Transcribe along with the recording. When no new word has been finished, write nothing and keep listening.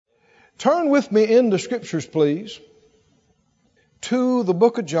Turn with me in the Scriptures, please, to the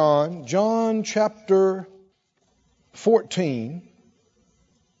book of John, John chapter 14.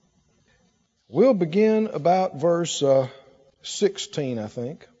 We'll begin about verse 16, I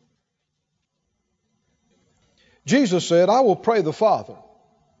think. Jesus said, I will pray the Father.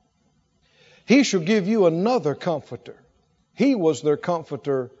 He shall give you another comforter. He was their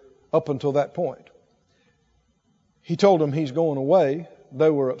comforter up until that point. He told them he's going away.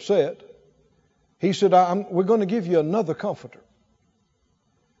 They were upset. He said, we're going to give you another comforter.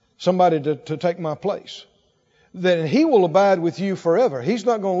 Somebody to take my place. Then he will abide with you forever. He's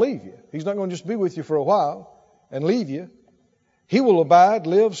not going to leave you. He's not going to just be with you for a while and leave you. He will abide,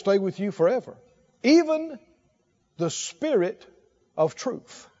 live, stay with you forever. Even the Spirit of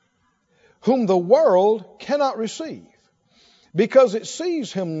truth, whom the world cannot receive, because it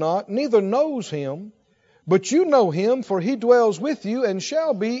sees him not, neither knows him, but you know him, for he dwells with you and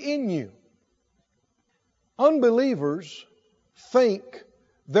shall be in you. Unbelievers think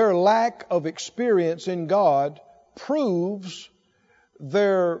their lack of experience in God proves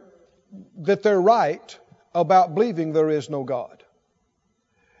that they're right about believing there is no God.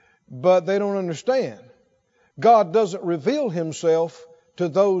 But they don't understand. God doesn't reveal himself to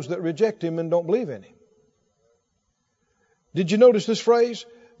those that reject him and don't believe in him. Did you notice this phrase?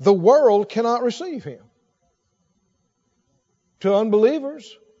 The world cannot receive him. To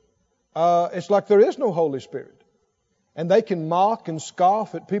unbelievers, it's like there is no Holy Spirit. And they can mock and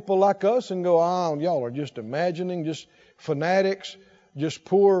scoff at people like us and go, y'all are just imagining, just fanatics, just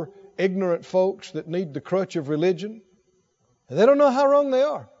poor, ignorant folks that need the crutch of religion. And they don't know how wrong they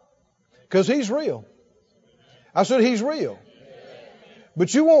are. Because he's real. I said he's real.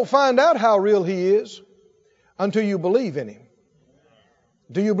 But you won't find out how real he is until you believe in him.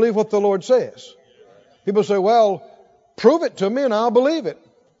 Do you believe what the Lord says? People say, well, prove it to me and I'll believe it.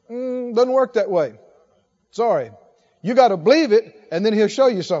 Doesn't work that way. Sorry. You got to believe it and then he'll show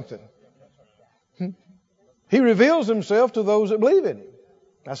you something. He reveals himself to those that believe in him.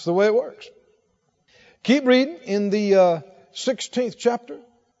 That's the way it works. Keep reading in the 16th chapter.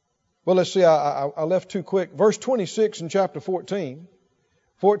 Well, let's see. I left too quick. Verse 26 in chapter 14.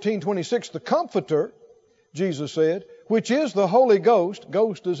 14:26. The Comforter, Jesus said, which is the Holy Ghost.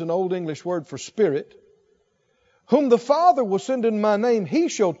 Ghost is an Old English word for spirit. Whom the Father will send in my name. He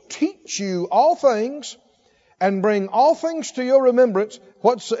shall teach you all things and bring all things to your remembrance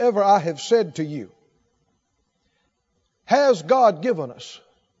whatsoever I have said to you. Has God given us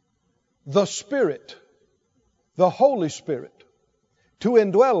the Spirit, the Holy Spirit, to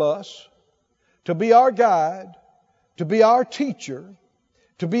indwell us, to be our guide, to be our teacher,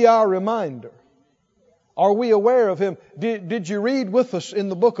 to be our reminder? Are we aware of him? Did you read with us in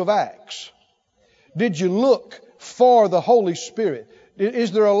the book of Acts? Did you look for the Holy Spirit?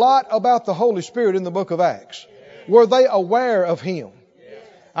 Is there a lot about the Holy Spirit in the book of Acts? Were they aware of him?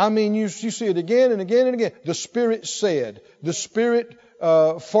 I mean, you see it again and again and again. The Spirit said, the Spirit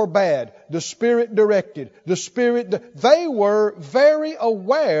forbade, the Spirit directed, the Spirit... They were very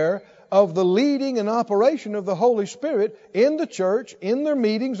aware of the leading and operation of the Holy Spirit in the church, in their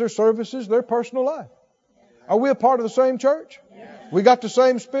meetings, their services, their personal life. Are we a part of the same church? We got the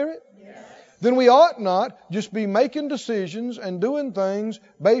same Spirit? Then we ought not just be making decisions and doing things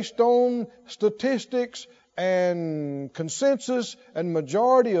based on statistics and consensus and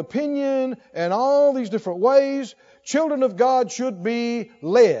majority opinion and all these different ways. Children of God should be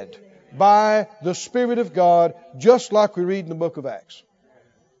led by the Spirit of God, just like we read in the book of Acts.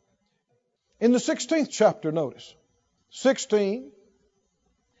 In the 16th chapter, notice, 16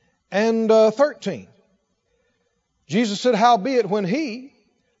 and 13. Jesus said, howbeit when he,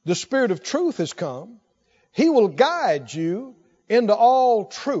 the Spirit of truth, is come, he will guide you into all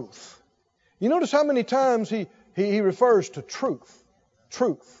truth. You notice how many times he refers to truth,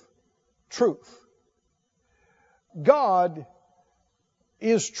 truth, truth. God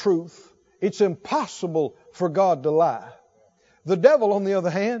is truth. It's impossible for God to lie. The devil, on the other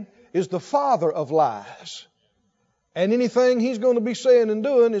hand, is the father of lies. And anything he's going to be saying and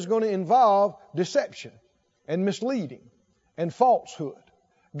doing is going to involve deception and misleading and falsehood.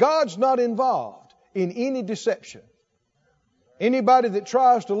 God's not involved in any deception. Anybody that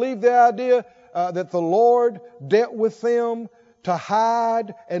tries to leave the idea that the Lord dealt with them to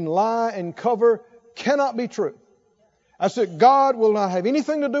hide and lie and cover cannot be true. I said God will not have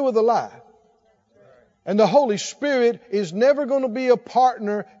anything to do with a lie. And the Holy Spirit is never going to be a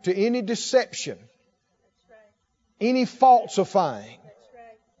partner to any deception, any falsifying.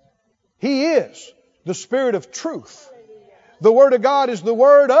 He is the Spirit of truth. The Word of God is the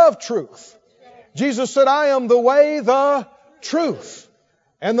Word of truth. Jesus said, I am the way, the truth,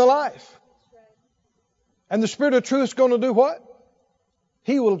 and the life. And the Spirit of truth is going to do what?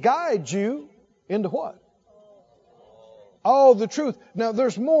 He will guide you into what? All the truth. Now,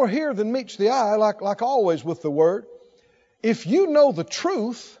 there's more here than meets the eye, like always with the Word. If you know the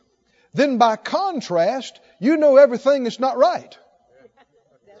truth, then by contrast, you know everything that's not right.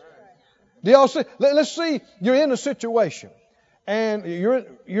 Do y'all see? Let's see, you're in a situation, and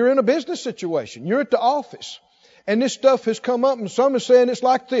you're in a business situation. You're at the office, and this stuff has come up, and some are saying it's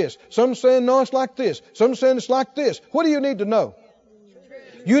like this. Some are saying, no, it's like this. Some are saying it's like this. What do you need to know?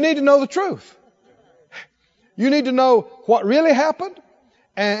 You need to know the truth. You need to know what really happened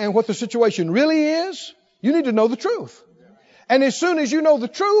and what the situation really is. You need to know the truth. And as soon as you know the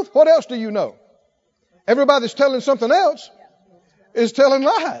truth, what else do you know? Everybody that's telling something else is telling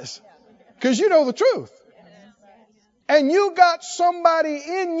lies. Because you know the truth. And you got somebody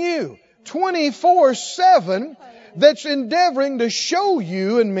in you 24/7 that's endeavoring to show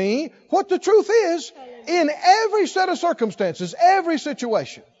you and me what the truth is in every set of circumstances, every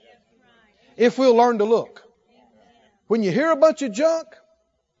situation. If we'll learn to look. When you hear a bunch of junk,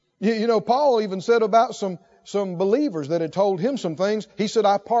 you know, Paul even said about some believers that had told him some things. He said,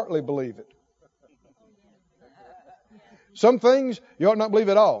 I partly believe it. Some things you ought not believe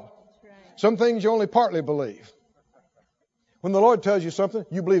at all. Some things you only partly believe. When the Lord tells you something,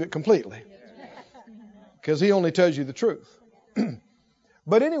 you believe it completely. Because He only tells you the truth.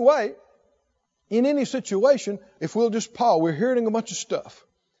 But anyway, in any situation, if we'll just pause, we're hearing a bunch of stuff.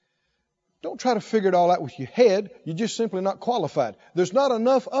 Don't try to figure it all out with your head. You're just simply not qualified. There's not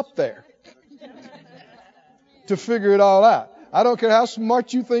enough up there to figure it all out. I don't care how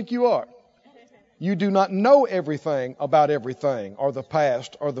smart you think you are. You do not know everything about everything, or the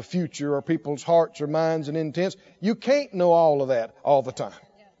past, or the future, or people's hearts or minds and intents. You can't know all of that all the time.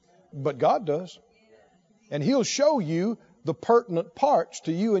 But God does. And He'll show you the pertinent parts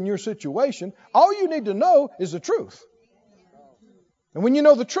to you and your situation. All you need to know is the truth. And when you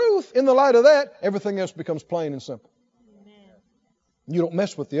know the truth, in the light of that, everything else becomes plain and simple. You don't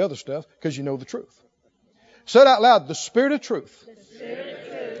mess with the other stuff because you know the truth. Say it out loud. The Spirit of truth,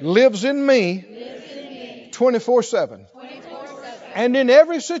 lives in me 24/7. And in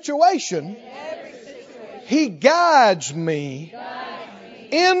every situation, He guides me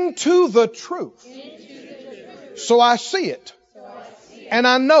into the truth. So I see it. And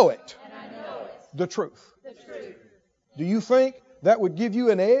I know it. The truth. Do you think that would give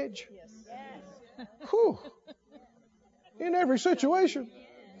you an edge? Whew. In every situation.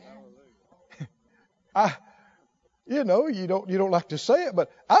 You don't like to say it,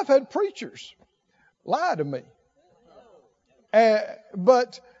 but I've had preachers lie to me.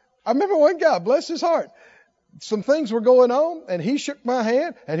 But I remember one guy, bless his heart, some things were going on, and he shook my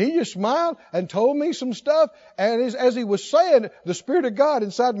hand, and he just smiled and told me some stuff. And as he was saying it, the Spirit of God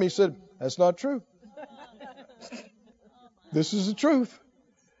inside me said, that's not true. This is the truth.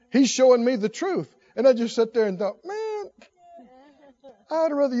 He's showing me the truth. And I just sat there and thought, man,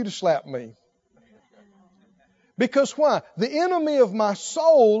 I'd rather you to slap me. Because why? The enemy of my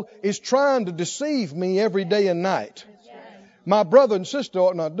soul is trying to deceive me every day and night. My brother and sister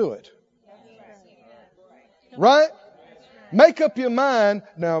ought not do it. Right? Make up your mind.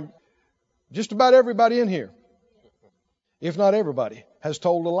 Now, just about everybody in here, if not everybody, has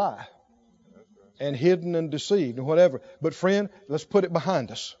told a lie. And hidden and deceived and whatever. But friend, let's put it behind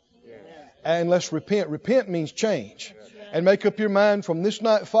us. And let's repent. Repent means change. And make up your mind from this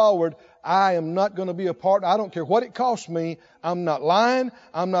night forward, I am not going to be a part. I don't care what it costs me. I'm not lying.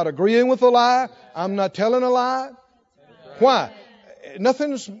 I'm not agreeing with a lie. I'm not telling a lie. Why?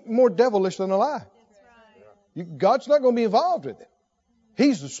 Nothing's more devilish than a lie. God's not going to be involved with it.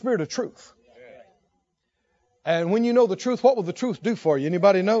 He's the Spirit of truth. And when you know the truth, what will the truth do for you?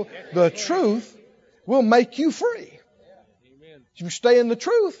 Anybody know? The truth will make you free. If you stay in the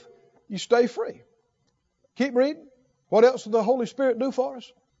truth, you stay free. Keep reading. What else will the Holy Spirit do for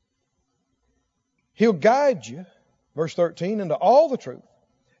us? He'll guide you, verse 13, into all the truth.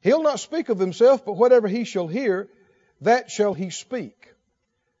 He'll not speak of Himself, but whatever He shall hear, that shall He speak.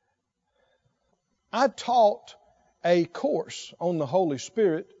 I taught a course on the Holy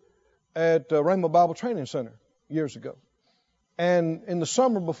Spirit at Rhema Bible Training Center years ago. And in the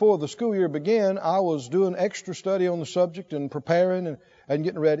summer before the school year began, I was doing extra study on the subject and preparing and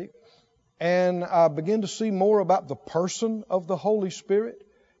getting ready. And I began to see more about the person of the Holy Spirit.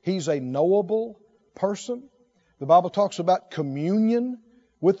 He's a knowable person. The Bible talks about communion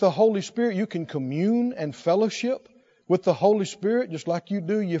with the Holy Spirit. You can commune and fellowship with the Holy Spirit just like you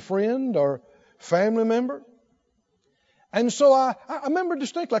do your friend or family member. And so I remember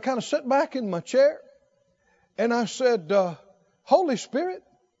distinctly, I kind of sat back in my chair and I said, Holy Spirit,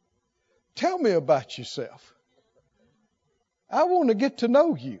 Tell me about yourself. I want to get to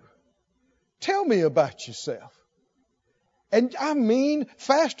know you. Tell me about yourself. And I mean,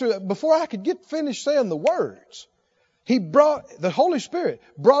 faster, before I could get finished saying the words, the Holy Spirit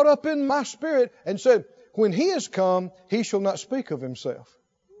brought up in my spirit and said, when He is come, He shall not speak of Himself.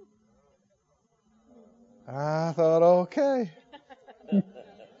 I thought, okay.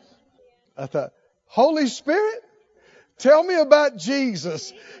 I thought, Holy Spirit, tell me about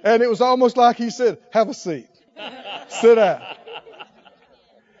Jesus. And it was almost like He said, have a seat. Sit down.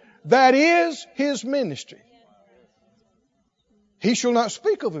 That is His ministry. He shall not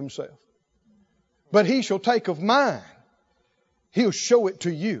speak of Himself, but He shall take of mine. He'll show it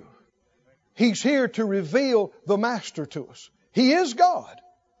to you. He's here to reveal the Master to us. He is God,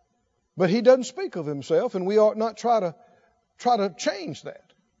 but He doesn't speak of Himself, and we ought not try to change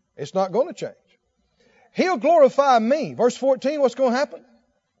that. It's not going to change. He'll glorify me. Verse 14, what's going to happen?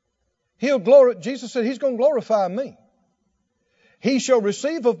 Jesus said He's going to glorify me. He shall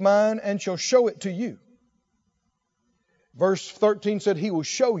receive of mine and shall show it to you. Verse 13 said He will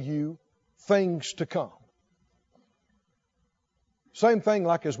show you things to come. Same thing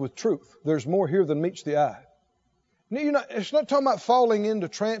like as with truth. There's more here than meets the eye. It's not talking about falling into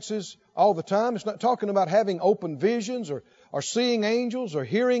trances all the time. It's not talking about having open visions or seeing angels or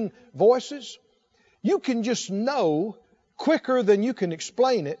hearing voices. You can just know quicker than you can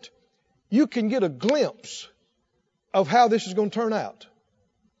explain it. You can get a glimpse of how this is going to turn out.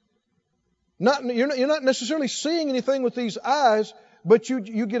 You're not necessarily seeing anything with these eyes, but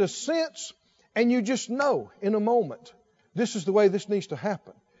you get a sense and you just know in a moment, this is the way this needs to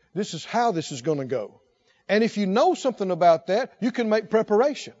happen. This is how this is going to go. And if you know something about that, you can make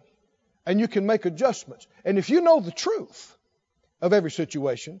preparation and you can make adjustments. And if you know the truth of every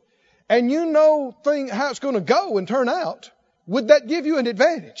situation and you know how it's going to go and turn out, would that give you an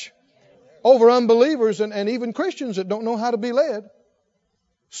advantage over unbelievers and even Christians that don't know how to be led?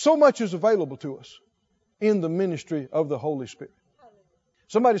 So much is available to us in the ministry of the Holy Spirit.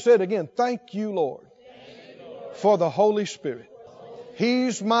 Somebody said again, thank you, Lord, for the Holy Spirit.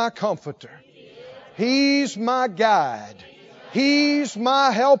 He's my comforter. He's my guide. He's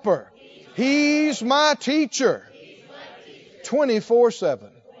my helper. He's my teacher. 24/7.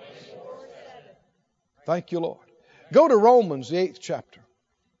 Thank you, Lord. Go to Romans, the 8th chapter.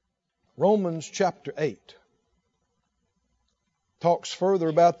 Romans chapter 8. Talks further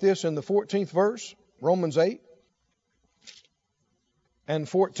about this in the 14th verse. Romans 8 and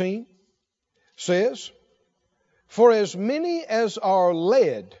 14 says, for as many as are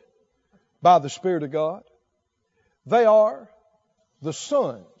led by the Spirit of God, they are the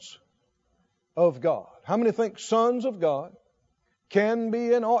sons of God. How many think sons of God can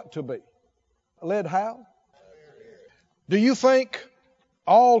be and ought to be? Led how? Do you think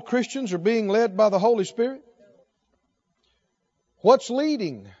all Christians are being led by the Holy Spirit? What's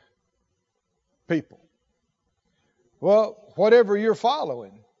leading people? Well, whatever you're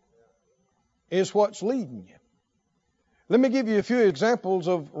following is what's leading you. Let me give you a few examples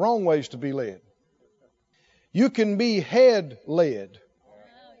of wrong ways to be led. You can be head led.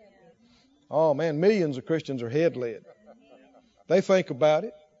 Oh man, millions of Christians are head led. They think about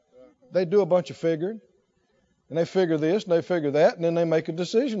it. They do a bunch of figuring. And they figure this and they figure that. And then they make a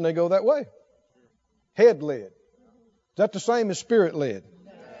decision. They go that way. Head led. Is that the same as spirit led?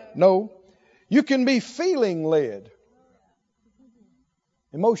 No. You can be feeling led.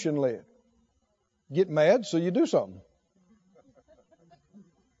 Emotion led. Get mad, so you do something.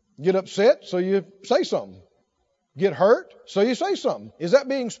 Get upset, so you say something. Get hurt, so you say something. Is that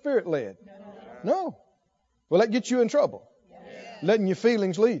being spirit led? No. Well, that gets you in trouble. Letting your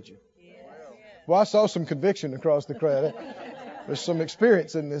feelings lead you. Well, I saw some conviction across the crowd. There's some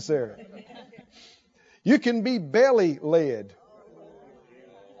experience in this area. You can be belly led.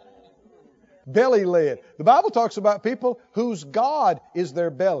 Belly led. The Bible talks about people whose God is their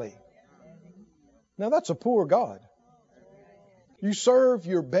belly. Now that's a poor God. You serve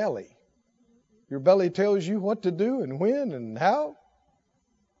your belly. Your belly tells you what to do and when and how.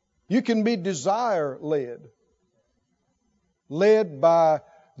 You can be desire led. Led by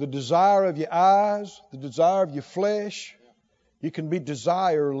the desire of your eyes, the desire of your flesh. You can be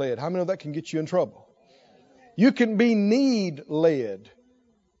desire led. How many of that can get you in trouble? You can be need led.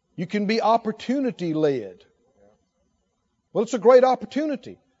 You can be opportunity led. Well, it's a great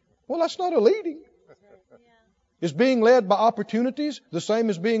opportunity. Well, that's not a leading. Is being led by opportunities the same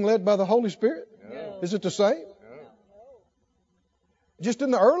as being led by the Holy Spirit? No. Is it the same? No. Just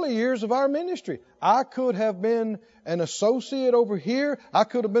in the early years of our ministry, I could have been an associate over here. I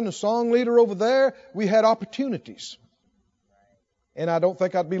could have been a song leader over there. We had opportunities. And I don't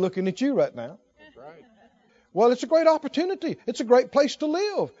think I'd be looking at you right now. That's right. Well, it's a great opportunity. It's a great place to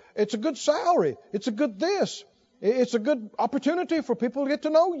live. It's a good salary. It's a good this. It's a good opportunity for people to get to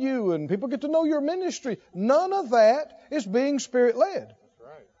know you and people get to know your ministry. None of that is being Spirit-led. That's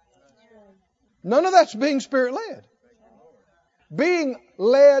right. None of that's being Spirit-led. Being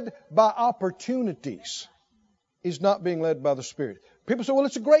led by opportunities is not being led by the Spirit. People say, well,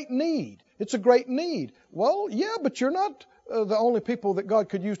 it's a great need. It's a great need. Well, yeah, but you're not the only people that God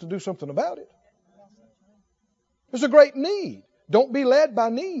could use to do something about it. There's a great need. Don't be led by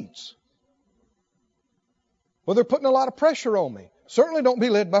needs. Well, they're putting a lot of pressure on me. Certainly don't be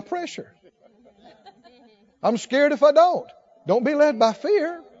led by pressure. I'm scared if I don't. Don't be led by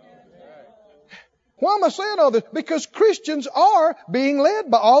fear. Why am I saying all this? Because Christians are being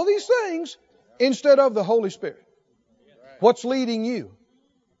led by all these things instead of the Holy Spirit. What's leading you?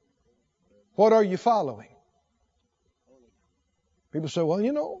 What are you following? People say, well,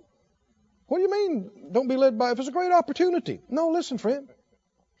 what do you mean don't be led by if it's a great opportunity? No, listen, friend.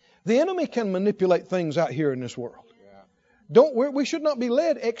 The enemy can manipulate things out here in this world. We should not be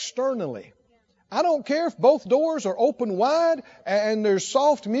led externally. I don't care if both doors are open wide and there's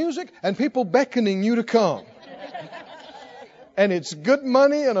soft music and people beckoning you to come. And it's good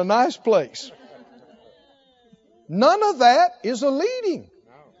money and a nice place. None of that is a leading.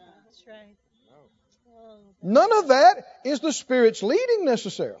 That's right. None of that is the Spirit's leading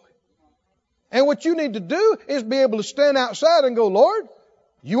necessarily. And what you need to do is be able to stand outside and go, Lord,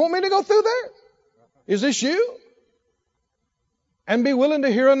 you want me to go through there? Is this you? And be willing to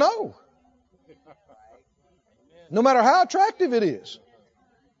hear a no. No matter how attractive it is.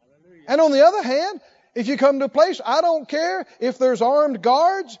 And on the other hand, if you come to a place, I don't care if there's armed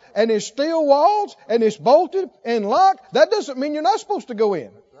guards and there's steel walls and it's bolted and locked. That doesn't mean you're not supposed to go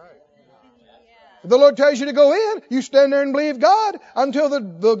in. If the Lord tells you to go in, you stand there and believe God until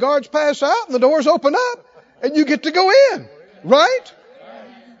the guards pass out and the doors open up and you get to go in. Right?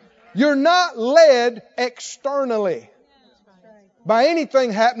 You're not led externally by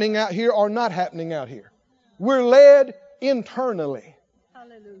anything happening out here or not happening out here. We're led internally.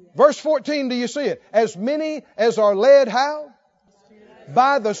 Hallelujah. Verse 14, do you see it? As many as are led how?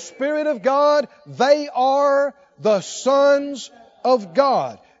 By the Spirit of God, they are the sons of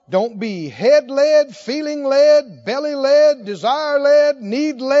God. Don't be head-led, feeling-led, belly-led, desire-led,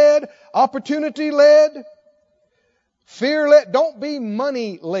 need-led, opportunity-led, fear-led. Don't be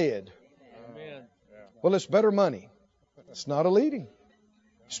money-led. Amen. Well, it's better money. It's not a leading.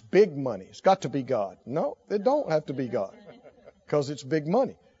 It's big money. It's got to be God. No, it don't have to be God because it's big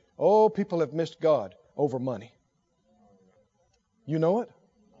money. Oh, people have missed God over money. You know it?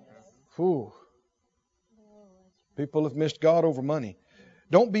 Ooh. People have missed God over money.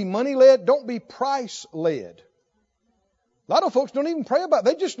 Don't be money-led. Don't be price-led. A lot of folks don't even pray about it.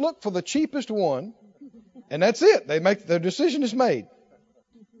 They just look for the cheapest one, and that's it. Their decision is made.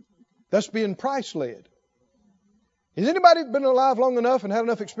 That's being price-led. Has anybody been alive long enough and had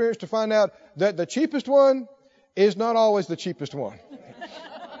enough experience to find out that the cheapest one is not always the cheapest one?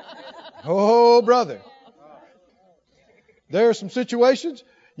 Oh, brother. There are some situations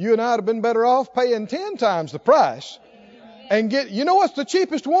you and I would have been better off paying 10 times the price and you know what's the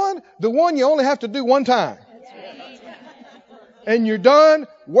cheapest one? The one you only have to do one time. And you're done,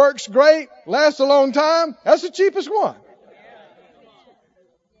 works great, lasts a long time. That's the cheapest one.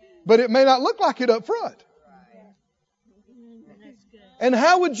 But it may not look like it up front. And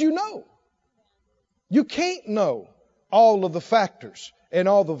how would you know? You can't know all of the factors and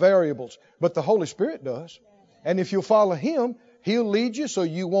all the variables, but the Holy Spirit does. And if you'll follow Him, He'll lead you so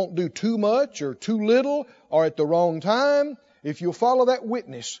you won't do too much or too little or at the wrong time. If you'll follow that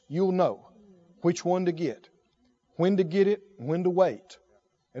witness, you'll know which one to get, when to get it, when to wait,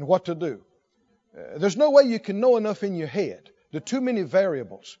 and what to do. There's no way you can know enough in your head. There are too many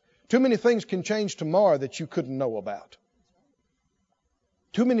variables. Too many things can change tomorrow that you couldn't know about.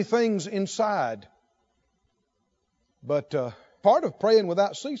 Too many things inside. But part of praying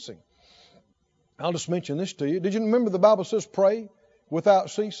without ceasing. I'll just mention this to you. Did you remember the Bible says pray without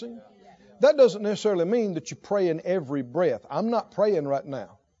ceasing? That doesn't necessarily mean that you pray in every breath. I'm not praying right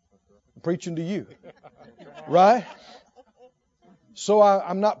now. I'm preaching to you. Right? So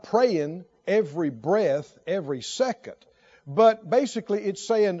I'm not praying every breath, every second. But basically it's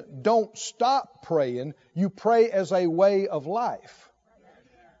saying don't stop praying. You pray as a way of life.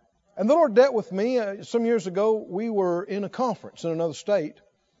 And the Lord dealt with me. Some years ago, we were in a conference in another state.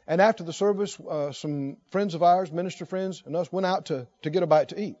 And after the service, some friends of ours, minister friends, and us went out to get a bite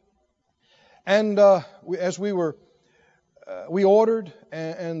to eat. And as we ordered,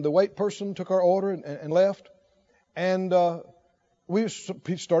 and the wait person took our order and left. And we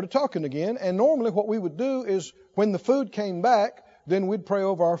started talking again. And normally what we would do is when the food came back, then we'd pray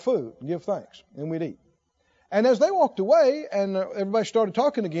over our food and give thanks, and we'd eat. And as they walked away and everybody started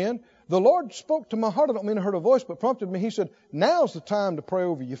talking again, the Lord spoke to my heart. I don't mean I heard a voice, but prompted me. He said, now's the time to pray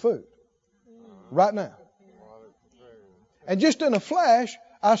over your food. Right now. And just in a flash,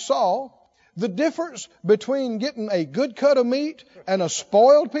 I saw the difference between getting a good cut of meat and a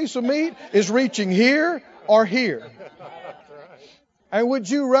spoiled piece of meat is reaching here or here. And would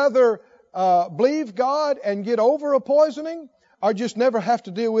you rather believe God and get over a poisoning or just never have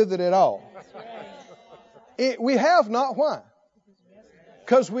to deal with it at all? We have not. Why?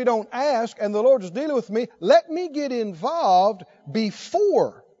 Because we don't ask, and the Lord is dealing with me. Let me get involved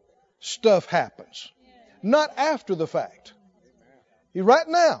before stuff happens, not after the fact. Right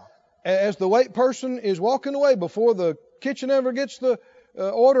now, as the wait person is walking away before the kitchen ever gets the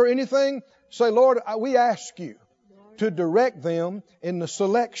order or anything, say, Lord, we ask you to direct them in the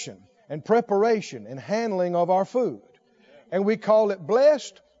selection and preparation and handling of our food. And we call it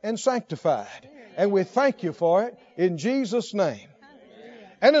blessed and sanctified. And we thank you for it in Jesus' name.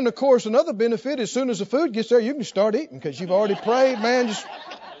 And then, of course, another benefit, as soon as the food gets there, you can start eating because you've already prayed. Man, just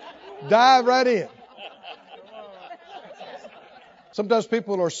dive right in. Sometimes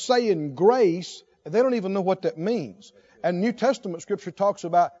people are saying grace, and they don't even know what that means. And New Testament Scripture talks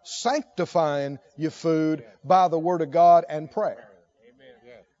about sanctifying your food by the Word of God and prayer.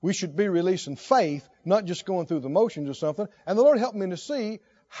 We should be releasing faith, not just going through the motions or something. And the Lord helped me to see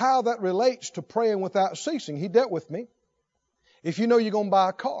how that relates to praying without ceasing. He dealt with me. If you know you're going to buy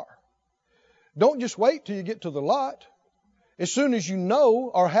a car, don't just wait till you get to the lot. As soon as you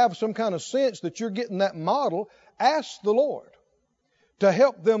know or have some kind of sense that you're getting that model, ask the Lord to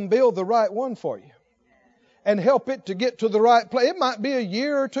help them build the right one for you and help it to get to the right place. It might be a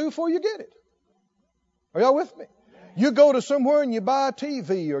year or two before you get it. Are y'all with me? You go to somewhere and you buy a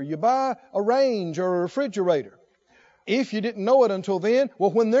TV or you buy a range or a refrigerator. If you didn't know it until then, well,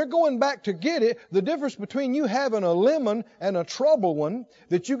 when they're going back to get it, the difference between you having a lemon and a trouble one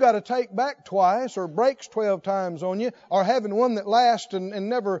that you got to take back twice or breaks 12 times on you, or having one that lasts and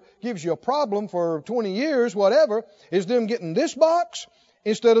never gives you a problem for 20 years, whatever, is them getting this box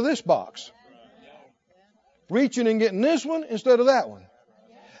instead of this box. Reaching and getting this one instead of that one.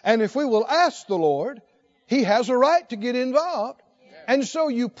 And if we will ask the Lord, He has a right to get involved. And so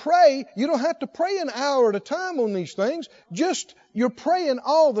you pray. You don't have to pray an hour at a time on these things. Just you're praying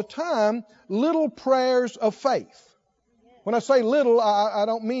all the time little prayers of faith. When I say little, I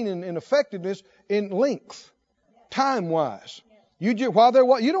don't mean in effectiveness, in length, time-wise. You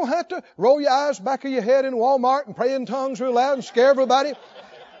don't have to roll your eyes back of your head in Walmart and pray in tongues real loud and scare everybody.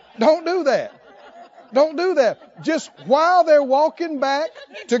 Don't do that. Don't do that. Just while they're walking back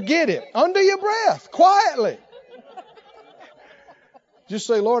to get it, under your breath, quietly. Just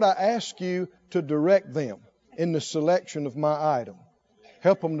say, Lord, I ask you to direct them in the selection of my item.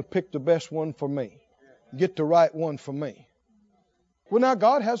 Help them to pick the best one for me. Get the right one for me. Well, now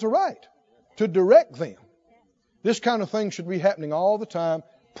God has a right to direct them. This kind of thing should be happening all the time,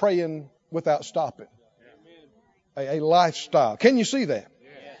 praying without stopping. A lifestyle. Can you see that?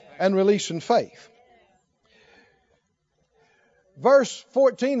 And releasing faith. Verse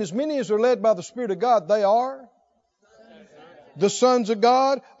 14, as many as are led by the Spirit of God, they are the sons of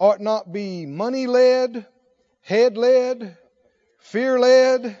God. Ought not be money-led, head-led,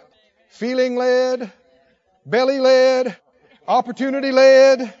 fear-led, feeling-led, belly-led,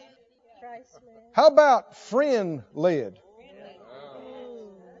 opportunity-led. How about friend-led?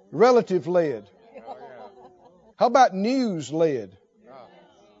 Relative-led? How about news-led?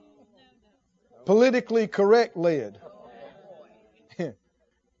 Politically correct-led?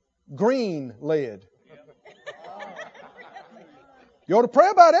 Green-led? You ought to pray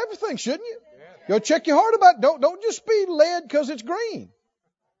about everything, shouldn't you? You ought to check your heart about it. Don't just be led because it's green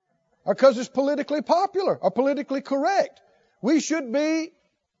or because it's politically popular or politically correct. We should be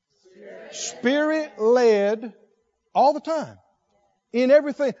Spirit-led all the time in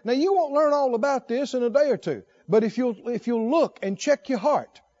everything. Now, you won't learn all about this in a day or two, but if you'll look and check your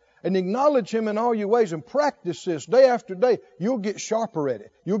heart and acknowledge Him in all your ways and practice this day after day, you'll get sharper at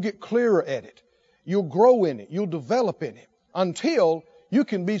it. You'll get clearer at it. You'll grow in it. You'll develop in it until you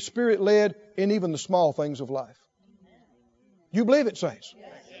can be Spirit-led in even the small things of life. You believe it, saints?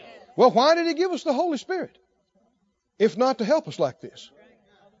 Well, why did He give us the Holy Spirit? If not to help us like this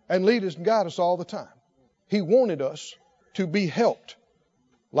and lead us and guide us all the time. He wanted us to be helped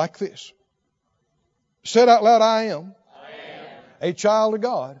like this. Said out loud, I am a child of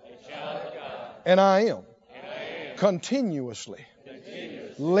God. And I am continuously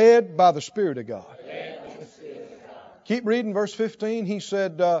led by the Spirit of God. Keep reading verse 15. He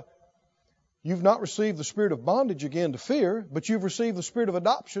said, you've not received the spirit of bondage again to fear, but you've received the spirit of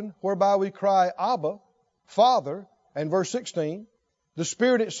adoption, whereby we cry, Abba, Father. And verse 16, the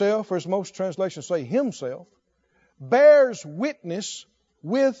Spirit itself, or as most translations say, Himself, bears witness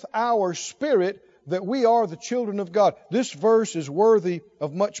with our spirit that we are the children of God. This verse is worthy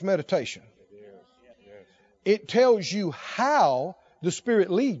of much meditation. It tells you how the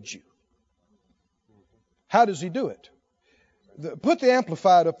Spirit leads you. How does He do it? Put the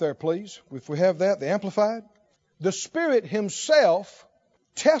Amplified up there, please, if we have that, the Amplified. The Spirit Himself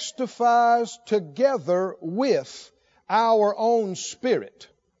testifies together with our own spirit,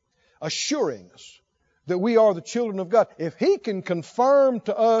 assuring us that we are the children of God. If He can confirm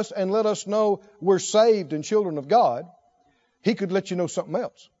to us and let us know we're saved and children of God, He could let you know something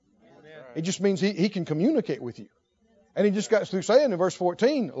else. It just means He can communicate with you. And He just got through saying in verse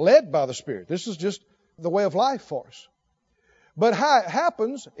 14, led by the Spirit. This is just the way of life for us. But how it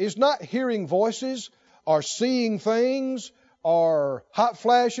happens is not hearing voices or seeing things or hot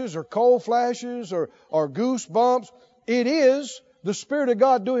flashes or cold flashes or goosebumps. It is the Spirit of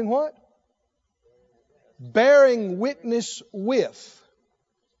God doing what? Bearing witness with.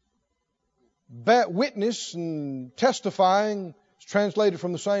 Witness and testifying is translated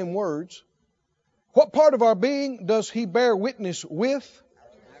from the same words. What part of our being does He bear witness with?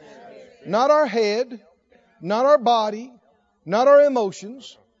 Not our head, not our body, not our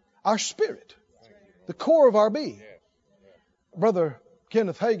emotions, our spirit. The core of our being. Brother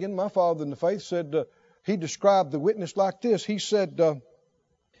Kenneth Hagin, my father in the faith, said he described the witness like this. He said the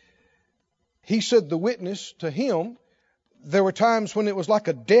witness to him, there were times when it was like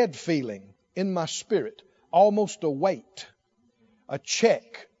a dead feeling in my spirit, almost a weight, a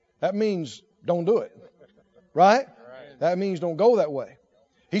check. That means don't do it, right? That means don't go that way.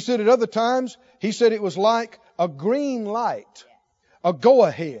 He said at other times, he said it was like a green light, a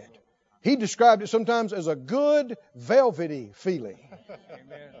go-ahead. He described it sometimes as a good, velvety feeling.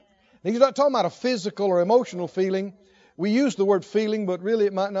 Now, he's not talking about a physical or emotional feeling. We use the word feeling, but really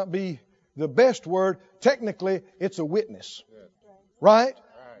it might not be the best word. Technically, it's a witness. Right?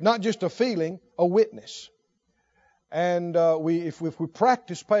 Not just a feeling, a witness. And if we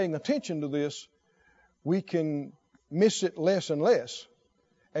practice paying attention to this, we can miss it less and less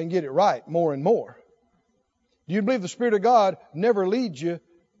and get it right more and more. Do you believe the Spirit of God never leads you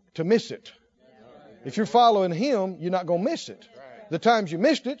to miss it? If you're following Him, you're not going to miss it. The times you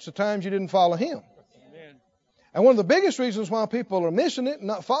missed it, it's the times you didn't follow Him. And one of the biggest reasons why people are missing it and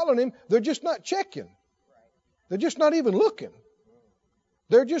not following Him, they're just not checking. They're just not even looking.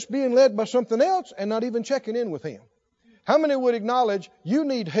 They're just being led by something else and not even checking in with Him. How many would acknowledge you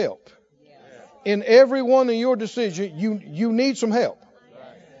need help? In every one of your decisions, you need some help.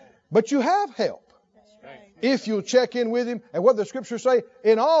 But you have help. If you'll check in with Him, and what the Scriptures say,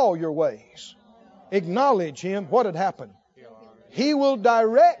 in all your ways, acknowledge Him, what had happened? He will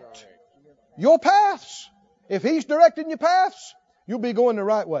direct your paths. If He's directing your paths, you'll be going the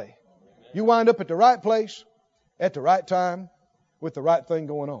right way. You wind up at the right place, at the right time, with the right thing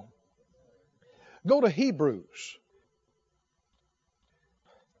going on. Go to Hebrews.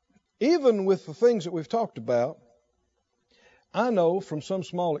 Even with the things that we've talked about, I know from some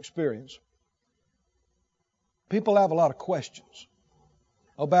small experience, people have a lot of questions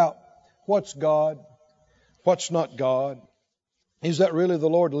about what's God, what's not God. Is that really the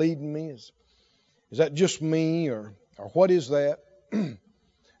Lord leading me? Is that just me, or what is that? And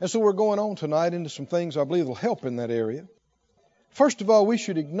so we're going on tonight into some things I believe will help in that area. First of all, we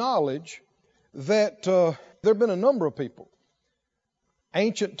should acknowledge that there have been a number of people,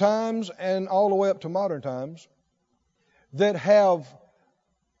 ancient times and all the way up to modern times, that have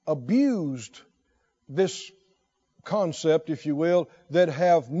abused this concept, if you will, that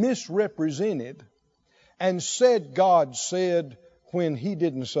have misrepresented and said God said when He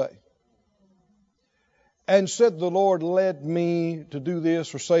didn't say. And said the Lord led me to do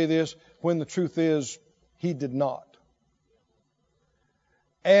this or say this when the truth is He did not.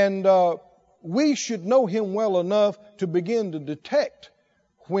 And we should know Him well enough to begin to detect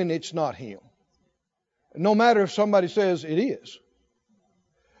when it's not Him. No matter if somebody says it is.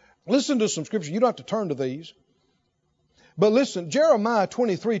 Listen to some scripture. You don't have to turn to these. But listen, Jeremiah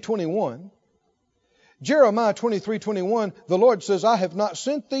 23:21. Jeremiah 23:21, the Lord says, I have not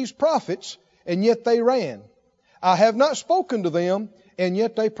sent these prophets, and yet they ran. I have not spoken to them, and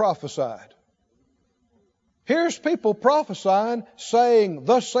yet they prophesied. Here's people prophesying, saying,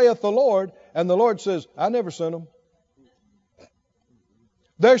 thus saith the Lord, and the Lord says, I never sent them.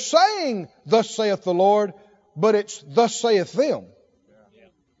 They're saying, thus saith the Lord, but it's thus saith them.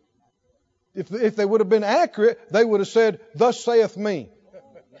 If they would have been accurate, they would have said, "Thus saith me,"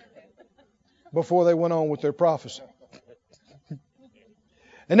 before they went on with their prophecy.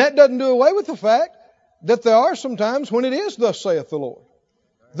 And that doesn't do away with the fact that there are some times when it is "Thus saith the Lord."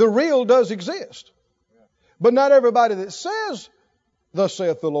 The real does exist. But not everybody that says "Thus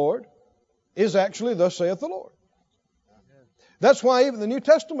saith the Lord" is actually "Thus saith the Lord." That's why even the New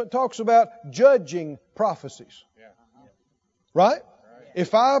Testament talks about judging prophecies. Right?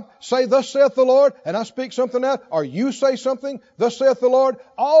 If I say "Thus saith the Lord" and I speak something out, or you say something, "Thus saith the Lord,"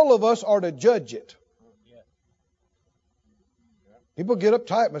 all of us are to judge it. People get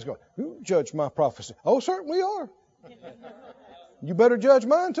uptight and go, "Who judged my prophecy?" "Oh, certainly we are." "You better judge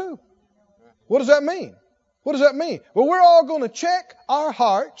mine too." What does that mean? What does that mean? Well, we're all going to check our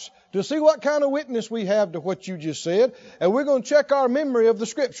hearts to see what kind of witness we have to what you just said. And we're going to check our memory of the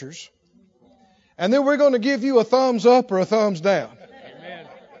Scriptures. And then we're going to give you a thumbs up or a thumbs down. Amen.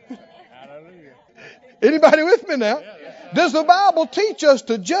 Hallelujah. Anybody with me now? Does the Bible teach us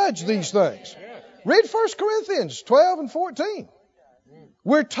to judge these things? Read 1 Corinthians 12 and 14.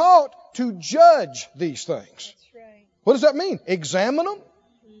 We're taught to judge these things. That's right. What does that mean? Examine them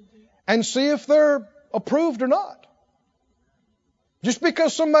and see if they're approved or not. Just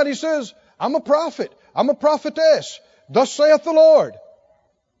because somebody says, "I'm a prophet, I'm a prophetess, thus saith the Lord,"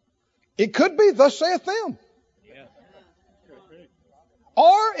 it could be "Thus saith them."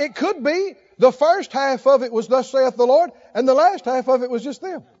 Or it could be the first half of it was "Thus saith the Lord," and the last half of it was just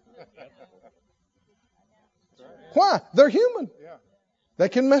them. Why? They're human. They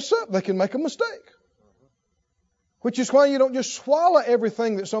can mess up. They can make a mistake. Which is why you don't just swallow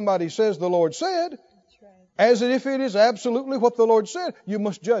everything that somebody says the Lord said as if it is absolutely what the Lord said. You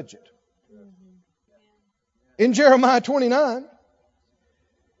must judge it. In Jeremiah 29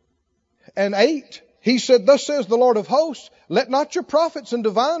 and 8, he said, "Thus says the Lord of hosts, let not your prophets and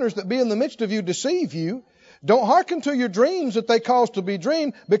diviners that be in the midst of you deceive you. Don't hearken to your dreams that they cause to be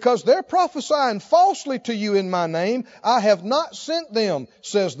dreamed, because they're prophesying falsely to you in my name. I have not sent them,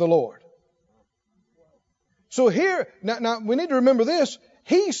 says the Lord." So here, now we need to remember this.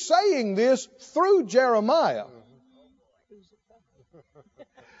 He's saying this through Jeremiah.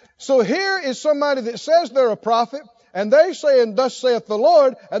 So here is somebody that says they're a prophet, and they're saying, "Thus saith the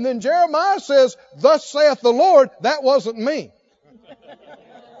Lord," and then Jeremiah says, "Thus saith the Lord, that wasn't me."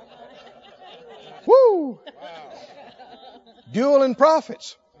 Woo! Dueling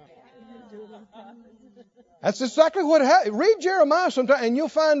prophets. That's exactly what happened. Read Jeremiah sometime and you'll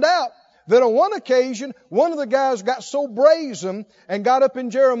find out that on one occasion, one of the guys got so brazen and got up in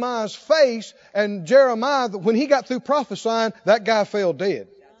Jeremiah's face, and Jeremiah, when he got through prophesying, that guy fell dead.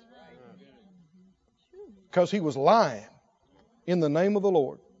 Because he was lying in the name of the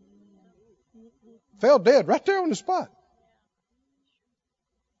Lord. Fell dead right there on the spot.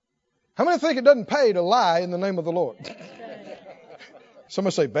 How many think it doesn't pay to lie in the name of the Lord?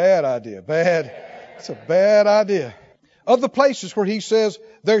 Somebody say, "Bad idea." Bad. It's a bad idea. Other places where he says,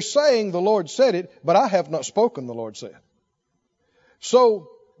 they're saying the Lord said it, but I have not spoken, the Lord said. So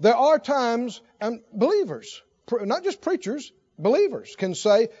there are times, and believers, not just preachers, believers can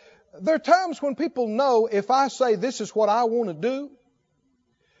say, there are times when people know if I say this is what I want to do,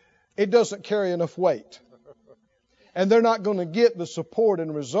 it doesn't carry enough weight. And they're not going to get the support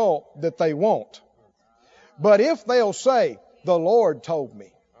and result that they want. But if they'll say, "The Lord told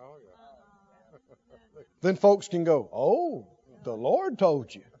me," then folks can go, "Oh, the Lord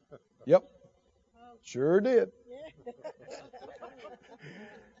told you." Yep, sure did.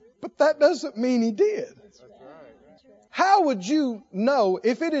 But that doesn't mean He did. How would you know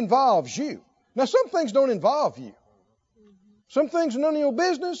if it involves you? Now, some things don't involve you. Some things are none of your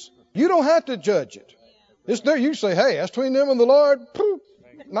business. You don't have to judge it. It's there. You say, "Hey, that's between them and the Lord." Poof,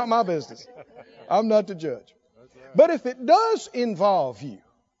 not my business. I'm not the judge. But if it does involve you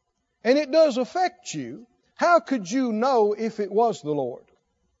and it does affect you, how could you know if it was the Lord?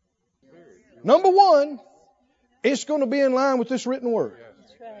 Number one, it's going to be in line with this written word.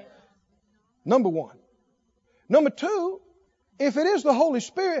 Number one. Number two, if it is the Holy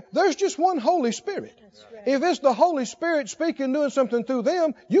Spirit, there's just one Holy Spirit. If it's the Holy Spirit speaking, doing something through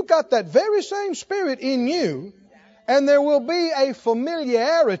them, you've got that very same Spirit in you, and there will be a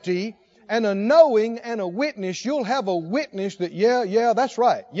familiarity and a knowing and a witness. You'll have a witness that, yeah, that's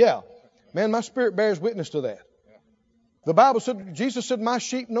right. Yeah. Man, my spirit bears witness to that. The Bible said, Jesus said, "My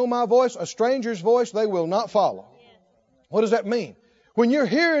sheep know my voice, a stranger's voice they will not follow." What does that mean? When you're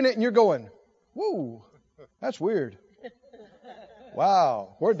hearing it and you're going, "Whoa, that's weird.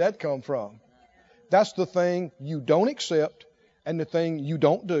 Wow, where'd that come from?" That's the thing you don't accept and the thing you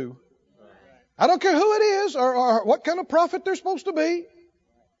don't do. I don't care who it is or what kind of prophet they're supposed to be.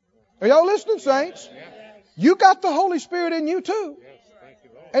 Are y'all listening, saints? You got the Holy Spirit in you too.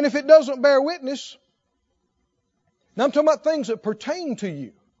 And if it doesn't bear witness, now I'm talking about things that pertain to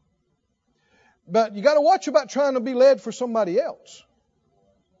you. But you got to watch about trying to be led for somebody else.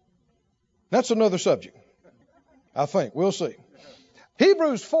 That's another subject, I think. We'll see.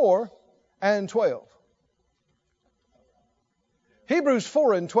 Hebrews 4 and 12. Hebrews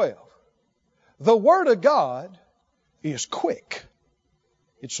 4 and 12. The Word of God is quick.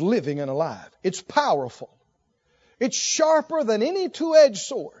 It's living and alive. It's powerful. It's sharper than any two-edged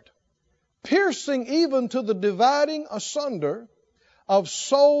sword, piercing even to the dividing asunder of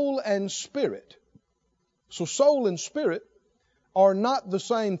soul and spirit. So soul and spirit are not the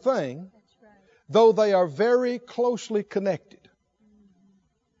same thing, though they are very closely connected.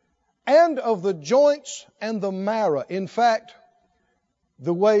 And of the joints and the marrow. In fact,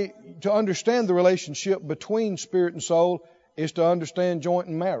 the way to understand the relationship between spirit and soul is to understand joint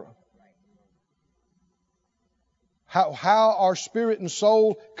and marrow. How are spirit and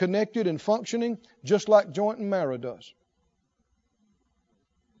soul connected and functioning? Just like joint and marrow does.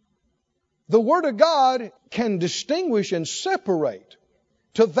 The Word of God can distinguish and separate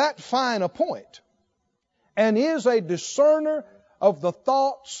to that fine a point, and is a discerner of the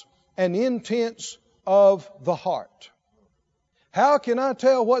thoughts and intents of the heart. How can I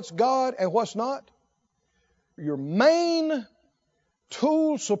tell what's God and what's not? Your main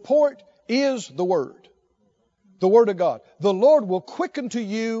tool support is the Word. The Word of God. The Lord will quicken to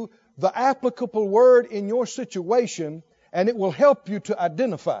you the applicable word in your situation, and it will help you to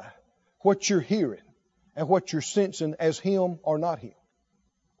identify what you're hearing and what you're sensing as Him or not Him.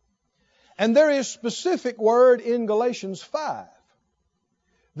 And there is specific word in Galatians 5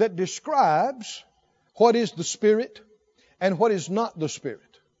 that describes what is the Spirit and what is not the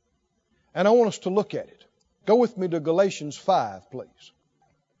Spirit. And I want us to look at it. Go with me to Galatians 5, please.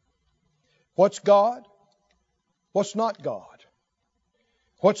 What's God? What's not God?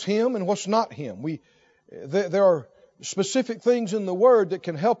 What's Him and what's not Him? There are specific things in the Word that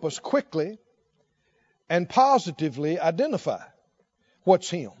can help us quickly and positively identify what's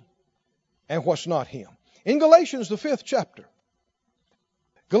Him and what's not Him. In Galatians, the 5th chapter,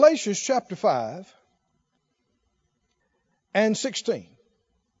 Galatians chapter 5 and 16,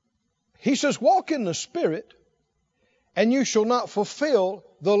 he says, walk in the Spirit, and you shall not fulfill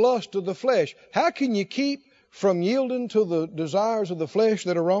the lust of the flesh. How can you keep from yielding to the desires of the flesh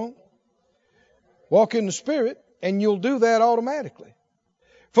that are wrong? Walk in the Spirit, and you'll do that automatically.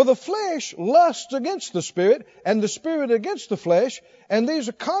 For the flesh lusts against the Spirit, and the Spirit against the flesh, and these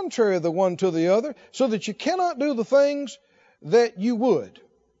are contrary the one to the other, so that you cannot do the things that you would.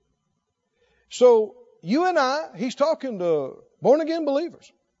 So you and I, he's talking to born-again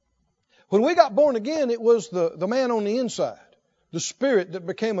believers. When we got born again, it was the man on the inside, the Spirit that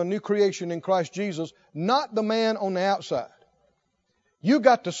became a new creation in Christ Jesus, not the man on the outside. You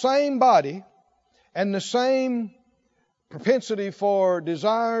got the same body and the same propensity for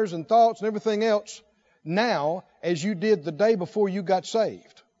desires and thoughts and everything else now as you did the day before you got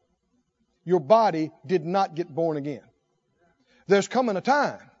saved. Your body did not get born again. There's coming a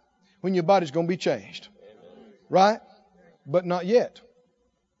time when your body's going to be changed. Right? But not yet.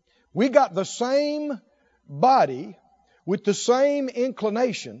 We got the same body with the same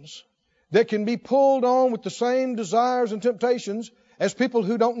inclinations that can be pulled on with the same desires and temptations as people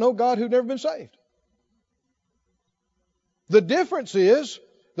who don't know God, who've never been saved. The difference is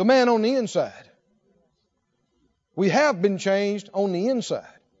the man on the inside. We have been changed on the inside.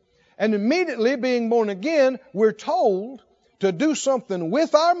 And immediately being born again, we're told to do something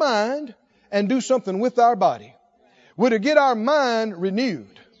with our mind and do something with our body. We're to get our mind renewed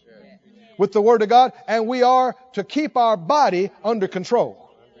with the Word of God, and we are to keep our body under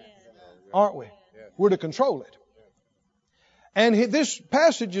control. Aren't we? We're to control it. And this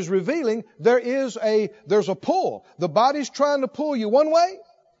passage is revealing there's a pull. The body's trying to pull you one way,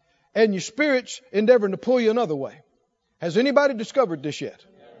 and your spirit's endeavoring to pull you another way. Has anybody discovered this yet?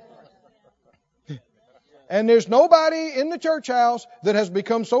 And there's nobody in the church house that has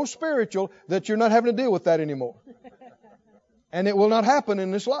become so spiritual that you're not having to deal with that anymore. And it will not happen in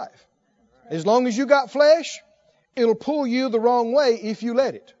this life. As long as you got flesh, it'll pull you the wrong way if you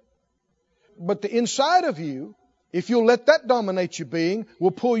let it. But the inside of you, if you'll let that dominate your being,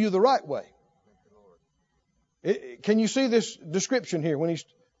 will pull you the right way. Can you see this description here when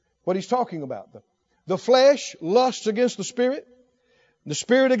what he's talking about? The flesh lusts against the Spirit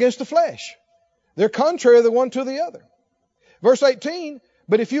against the flesh. They're contrary the one to the other. Verse 18,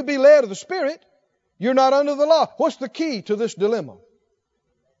 but if you be led of the Spirit, you're not under the law. What's the key to this dilemma?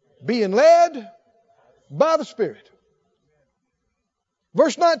 Being led by the Spirit.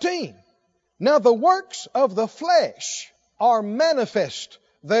 Verse 19. Now the works of the flesh are manifest.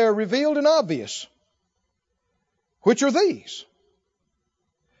 They are revealed and obvious. Which are these?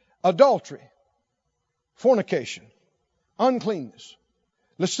 Adultery, fornication, uncleanness,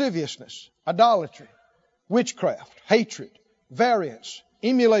 lasciviousness, idolatry, witchcraft, hatred, variance,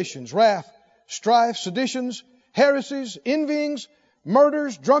 emulations, wrath, strife, seditions, heresies, envyings,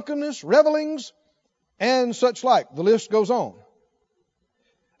 murders, drunkenness, revellings, and such like. The list goes on.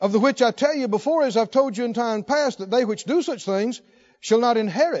 Of the which I tell you before, as I've told you in time past, that they which do such things shall not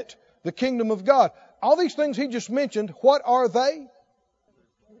inherit the kingdom of God. All these things he just mentioned, what are they?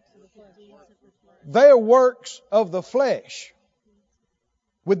 They are works of the flesh.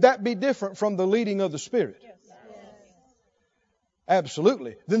 Would that be different from the leading of the Spirit?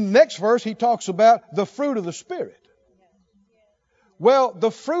 Absolutely. Then the next verse he talks about the fruit of the Spirit. Well,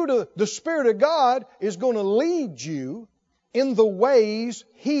 the fruit of the Spirit of God is going to lead you in the ways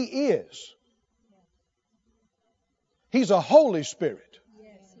He is. He's a Holy Spirit.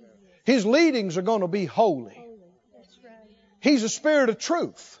 His leadings are going to be holy. He's a Spirit of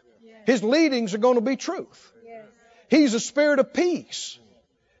truth. His leadings are going to be truth. He's a Spirit of peace.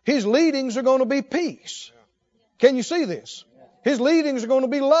 His leadings are going to be peace. Can you see this? His leadings are going to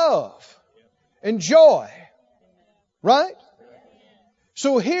be love and joy. Right?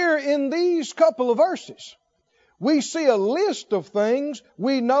 So here in these couple of verses, we see a list of things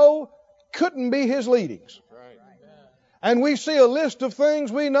we know couldn't be His leadings. And we see a list of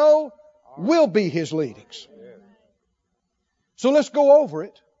things we know will be His leadings. So let's go over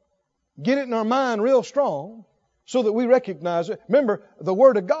it. Get it in our mind real strong so that we recognize it. Remember, the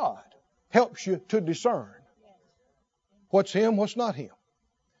Word of God helps you to discern what's Him, what's not Him.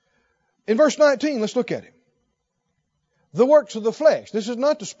 In verse 19, let's look at it. The works of the flesh. This is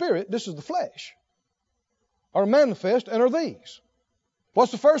not the Spirit, this is the flesh. Are manifest and are these.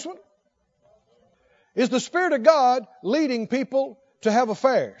 What's the first one? Is the Spirit of God leading people to have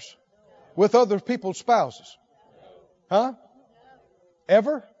affairs with other people's spouses? Huh?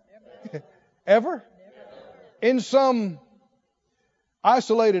 Ever? Ever? In some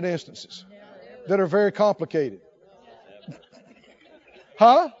isolated instances that are very complicated.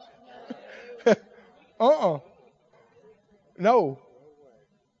 Huh? No.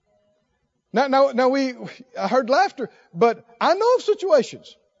 Now I heard laughter, but I know of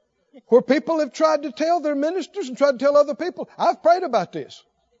situations where people have tried to tell their ministers and tried to tell other people. I've prayed about this.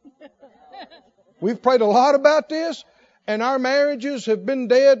 We've prayed a lot about this, and our marriages have been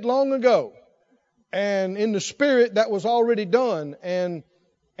dead long ago. And in the Spirit, that was already done, and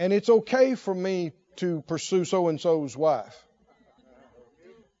it's okay for me to pursue so-and-so's wife.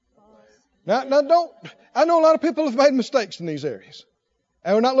 Now don't. I know a lot of people have made mistakes in these areas,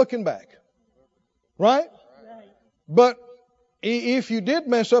 and we're not looking back. Right? But if you did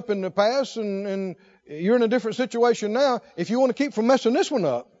mess up in the past and you're in a different situation now, if you want to keep from messing this one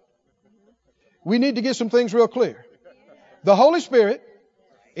up, we need to get some things real clear. The Holy Spirit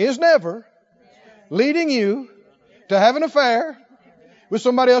is never leading you to have an affair with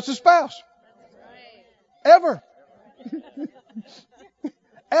somebody else's spouse. Ever.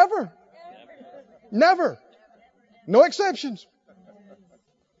 Ever. Never. No exceptions.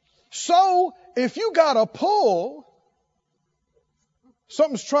 So, if you got a pull,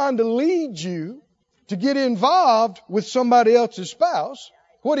 something's trying to lead you to get involved with somebody else's spouse,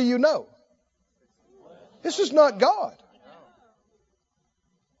 what do you know? This is not God.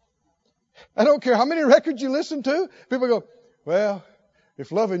 I don't care how many records you listen to. People go, well,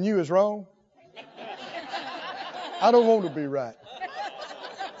 if loving you is wrong, I don't want to be right.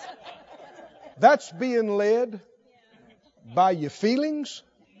 That's being led by your feelings,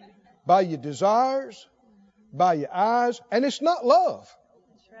 by your desires, by your eyes, and it's not love.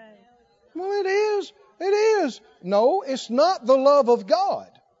 That's right. Well, it is. It is. No, it's not the love of God.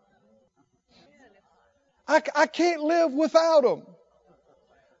 I can't live without Him.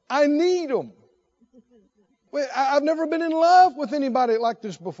 I need Him. I've never been in love with anybody like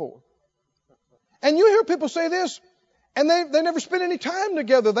this before. And you hear people say this, and they never spend any time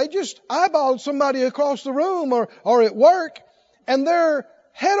together. They just eyeball somebody across the room or at work, and they're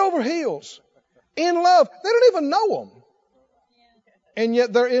head over heels in love. They don't even know them. And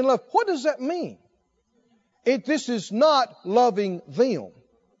yet they're in love. What does that mean? This is not loving them.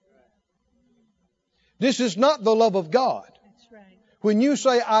 This is not the love of God. That's right. When you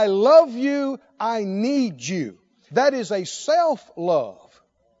say, I love you, I need you, that is a self-love.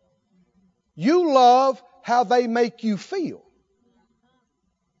 You love how they make you feel.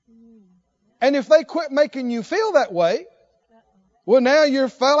 And if they quit making you feel that way, well, now you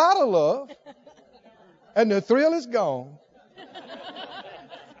fell out of love and the thrill is gone.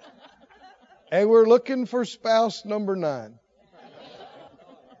 And we're looking for spouse number 9.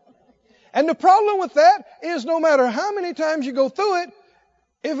 And the problem with that is no matter how many times you go through it,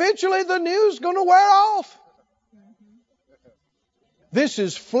 eventually the news is going to wear off. This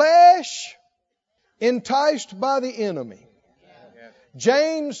is flesh enticed by the enemy.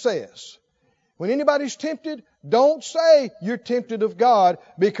 James says, when anybody's tempted, don't say you're tempted of God,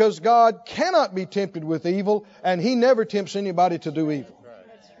 because God cannot be tempted with evil, and He never tempts anybody to do evil.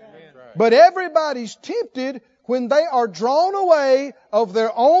 But everybody's tempted when they are drawn away of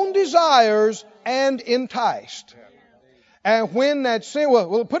their own desires and enticed. And when that sin, well,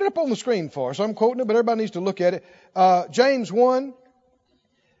 we'll put it up on the screen for us. I'm quoting it, but everybody needs to look at it. James 1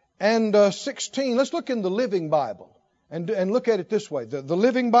 and 16. Let's look in the Living Bible and look at it this way. The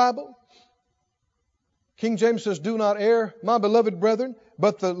Living Bible, King James says, do not err, my beloved brethren.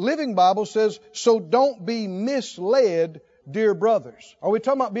 But the Living Bible says, so don't be misled, dear brothers. Are we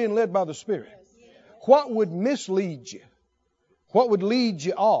talking about being led by the Spirit? What would mislead you? What would lead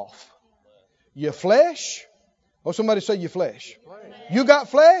you off? Your flesh? Oh, somebody say your flesh. You got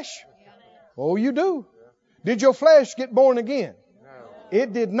flesh? Oh, you do. Did your flesh get born again?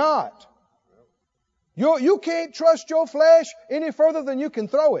 It did not. You can't trust your flesh any further than you can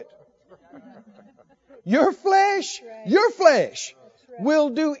throw it. Your flesh will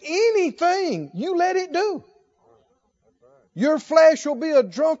do anything you let it do. Your flesh will be a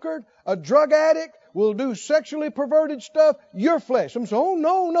drunkard, a drug addict, will do sexually perverted stuff. Your flesh. I'm saying, oh,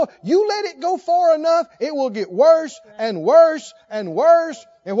 no. You let it go far enough, it will get worse and worse and worse.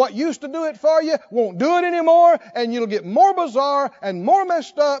 And what used to do it for you won't do it anymore. And you'll get more bizarre and more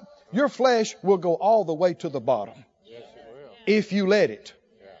messed up. Your flesh will go all the way to the bottom. Yes, it will. If you let it.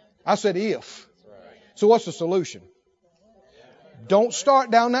 I said if. So what's the solution? Don't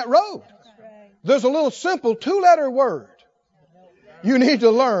start down that road. There's a little simple 2-letter word you need to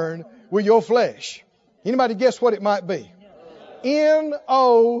learn with your flesh. Anybody guess what it might be?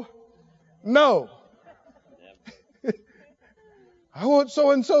 N-O, no. I want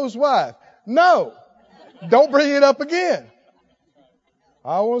so-and-so's wife. No. Don't bring it up again.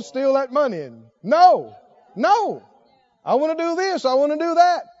 I want to steal that money. No. I want to do this. I want to do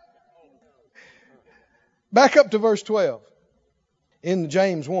that. Back up to verse 12 in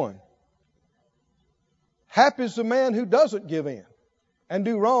James 1. Happy is the man who doesn't give in and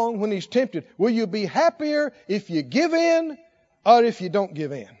do wrong when he's tempted. Will you be happier if you give in or if you don't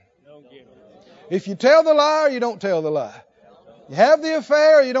give in? If you tell the lie or you don't tell the lie? You have the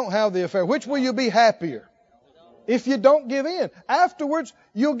affair or you don't have the affair? Which will you be happier? If you don't give in. Afterwards,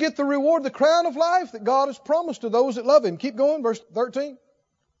 you'll get the reward, the crown of life that God has promised to those that love Him. Keep going, verse 13.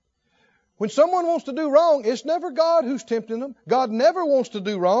 When someone wants to do wrong, it's never God who's tempting them. God never wants to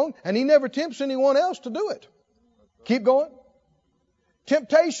do wrong, and He never tempts anyone else to do it. Keep going.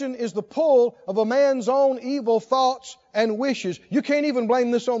 Temptation is the pull of a man's own evil thoughts and wishes. You can't even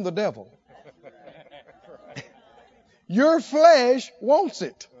blame this on the devil. Your flesh wants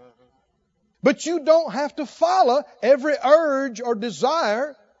it. But you don't have to follow every urge or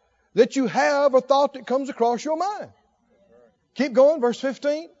desire that you have or thought that comes across your mind. Keep going, verse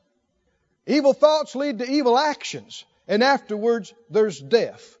 15. Evil thoughts lead to evil actions, and afterwards there's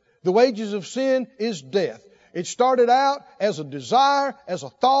death. The wages of sin is death. It started out as a desire, as a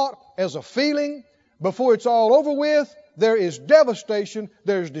thought, as a feeling. Before it's all over with, there is devastation,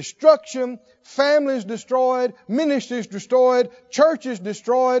 there's destruction, families destroyed, ministries destroyed, churches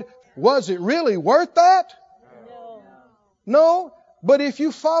destroyed. Was it really worth that? No. But if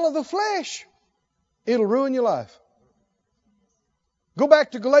you follow the flesh, it'll ruin your life. Go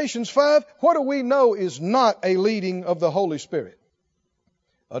back to Galatians 5. What do we know is not a leading of the Holy Spirit?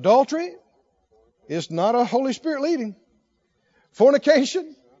 Adultery is not a Holy Spirit leading.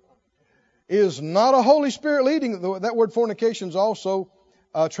 Fornication is not a Holy Spirit leading. That word fornication is also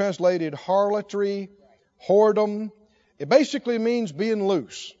translated harlotry, whoredom. It basically means being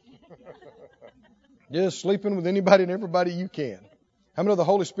loose. Just sleeping with anybody and everybody you can. How many know the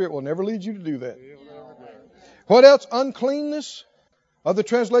Holy Spirit will never lead you to do that? What else? Uncleanness. Other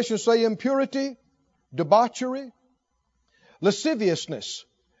translations say impurity, debauchery, lasciviousness.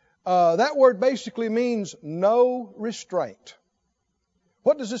 That word basically means no restraint.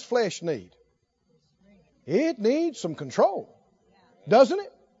 What does this flesh need? It needs some control, doesn't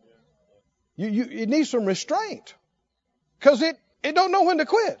it? It needs some restraint because it don't know when to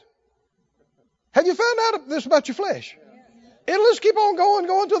quit. Have you found out this about your flesh? It'll just keep on going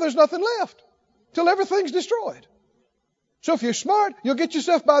until there's nothing left, till everything's destroyed. So if you're smart, you'll get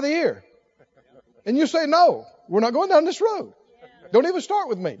yourself by the ear. And you say, no, we're not going down this road. Don't even start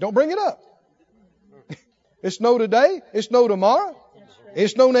with me. Don't bring it up. It's no today. It's no tomorrow.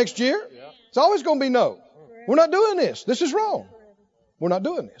 It's no next year. It's always going to be no. We're not doing this. This is wrong. We're not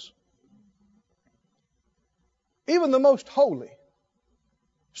doing this. Even the most holy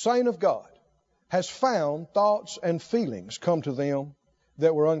saint of God has found thoughts and feelings come to them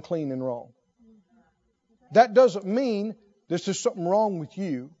that were unclean and wrong. That doesn't mean there's just something wrong with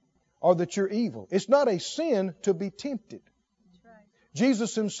you or that you're evil. It's not a sin to be tempted.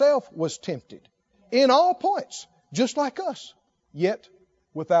 Jesus himself was tempted in all points, just like us, yet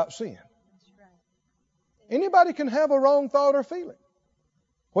without sin. Anybody can have a wrong thought or feeling.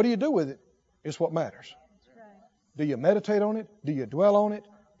 What do you do with it is what matters. Do you meditate on it? Do you dwell on it?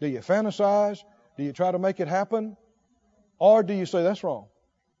 Do you fantasize? Do you try to make it happen? Or do you say, that's wrong?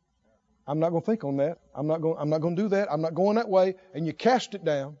 I'm not going to think on that. I'm not going to do that. I'm not going that way. And you cast it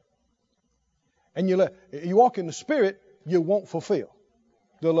down. And you walk in the Spirit, you won't fulfill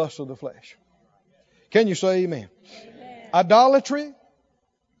the lust of the flesh. Can you say amen? Amen. Idolatry.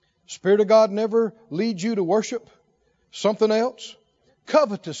 Spirit of God never leads you to worship something else.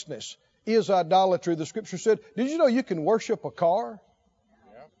 Covetousness is idolatry. The Scripture said, did you know you can worship a car?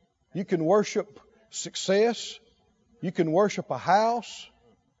 You can worship success. You can worship a house.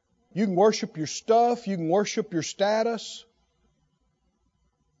 You can worship your stuff. You can worship your status.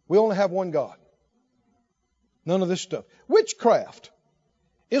 We only have one God. None of this stuff. Witchcraft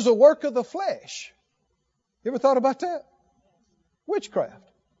is a work of the flesh. You ever thought about that? Witchcraft.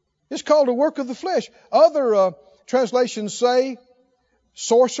 It's called a work of the flesh. Other translations say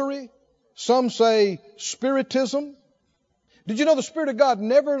sorcery. Some say spiritism. Did you know the Spirit of God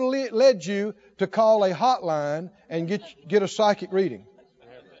never led you to call a hotline and get a psychic reading?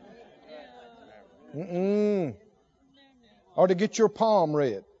 Or to get your palm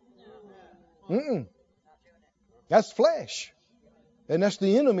read? That's flesh. And that's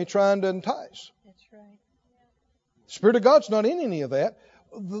the enemy trying to entice. That's right. The Spirit of God's not in any of that.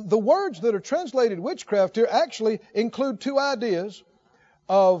 The words that are translated witchcraft here actually include two ideas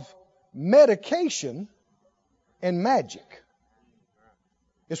of medication and magic.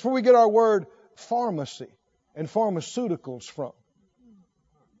 It's where we get our word pharmacy and pharmaceuticals from.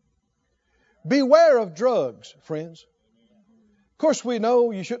 Beware of drugs, friends. Of course, we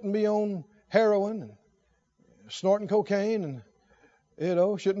know you shouldn't be on heroin and snorting cocaine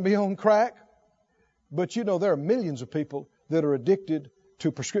and, shouldn't be on crack. But there are millions of people that are addicted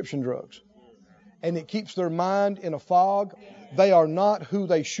to prescription drugs. And it keeps their mind in a fog. They are not who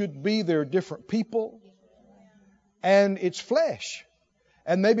they should be. They're different people. And it's flesh.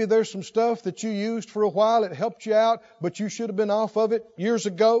 And maybe there's some stuff that you used for a while. It helped you out, but you should have been off of it years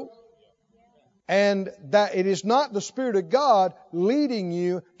ago. And that it is not the Spirit of God leading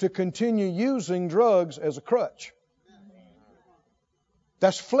you to continue using drugs as a crutch.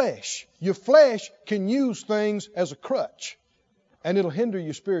 That's flesh. Your flesh can use things as a crutch, and it'll hinder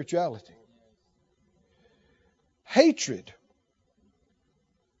your spirituality. Hatred.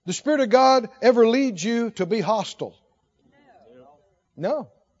 The Spirit of God ever leads you to be hostile? No.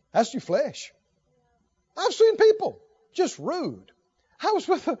 That's your flesh. I've seen people just rude. I was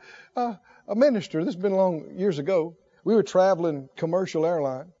with a minister. This has been long years ago. We were traveling commercial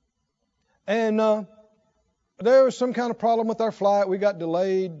airline. And there was some kind of problem with our flight. We got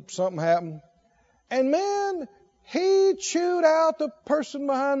delayed. Something happened. And man, he chewed out the person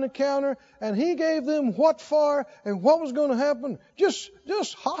behind the counter, and he gave them what for and what was going to happen. Just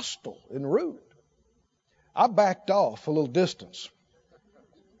hostile and rude. I backed off a little distance.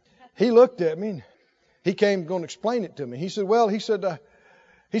 He looked at me and he came going to explain it to me. He said,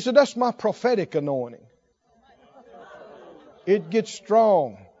 that's my prophetic anointing. It gets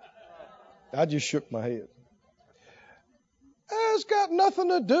strong. I just shook my head. It's got nothing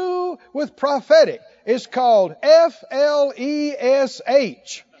to do with prophetic. It's called F-L-E-S-H.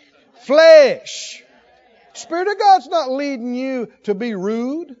 Flesh. Spirit of God's not leading you to be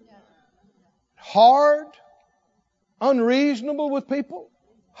rude, hard, unreasonable with people,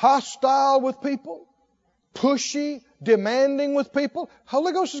 hostile with people, pushy, demanding with people.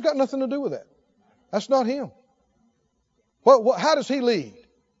 Holy Ghost has got nothing to do with that. That's not Him. How does He lead?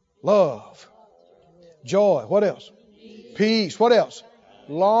 Love. Joy. What else? Peace. What else?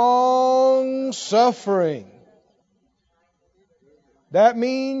 Long suffering. That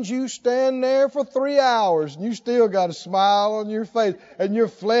means you stand there for 3 hours and you still got a smile on your face and your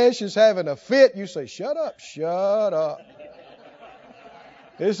flesh is having a fit. You say, shut up, shut up.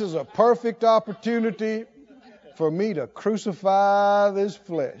 This is a perfect opportunity for me to crucify this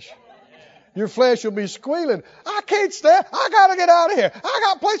flesh. Your flesh will be squealing. I can't stand. I got to get out of here. I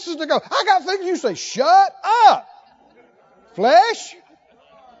got places to go. I got things. You say, shut up, flesh.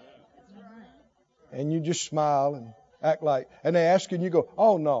 And you just smile and Act like, and they ask you and you go,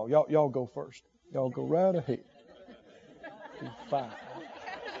 oh no, y'all go first. Y'all go right ahead. You're fine.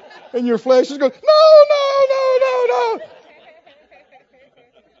 And your flesh is going, no.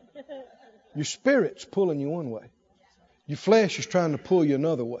 Your spirit's pulling you one way. Your flesh is trying to pull you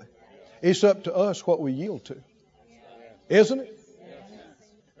another way. It's up to us what we yield to. Isn't it?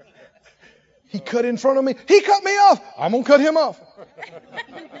 He cut in front of me. He cut me off. I'm going to cut him off.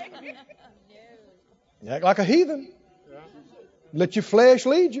 You act like a heathen. Let your flesh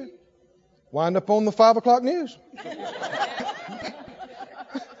lead you. Wind up on the 5 o'clock news.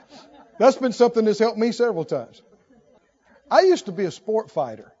 That's been something that's helped me several times. I used to be a sport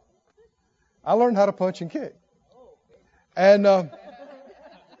fighter. I learned how to punch and kick. And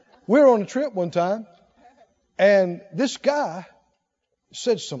we were on a trip one time, and this guy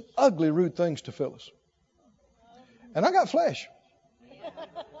said some ugly, rude things to Phyllis. And I got flesh.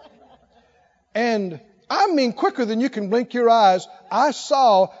 And I mean, quicker than you can blink your eyes, I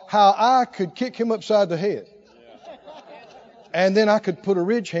saw how I could kick him upside the head. And then I could put a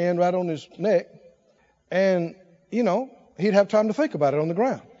ridge hand right on his neck. And, you know, he'd have time to think about it on the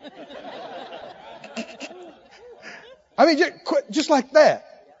ground. I mean, just like that.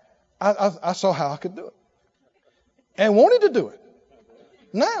 I saw how I could do it. And wanted to do it.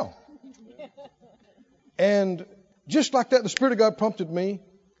 Now. And just like that, the Spirit of God prompted me.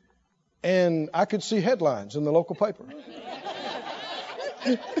 And I could see headlines in the local paper.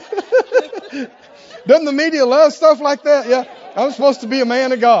 Doesn't the media love stuff like that? Yeah. I'm supposed to be a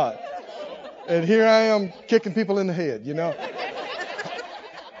man of God. And here I am kicking people in the head, you know.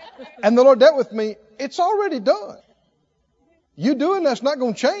 And the Lord dealt with me. It's already done. You doing that's not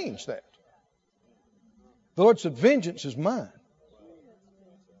going to change that. The Lord said, vengeance is mine.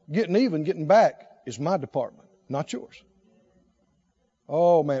 Getting even, getting back is my department, not yours.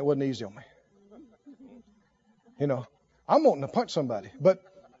 Oh, man, it wasn't easy on me. You know, I'm wanting to punch somebody. But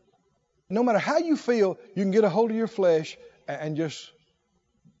no matter how you feel, you can get a hold of your flesh and just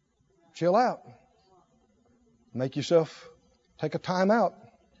chill out. Make yourself take a time out.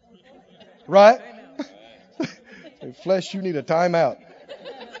 Right? Flesh, you need a time out.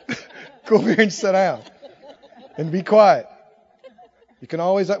 Go over here and sit down. And be quiet. You can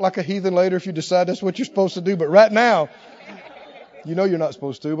always act like a heathen later if you decide that's what you're supposed to do. But right now, you know you're not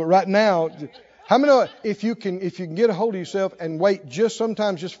supposed to. But right now, how many know if you can get a hold of yourself and wait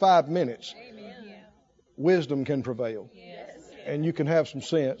sometimes just 5 minutes, wisdom can prevail. And you can have some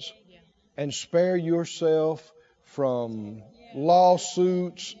sense and spare yourself from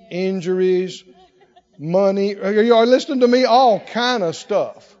lawsuits, injuries, money. You are listening to me? All kind of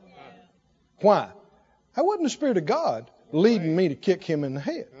stuff. Why? That wasn't the Spirit of God leading me to kick him in the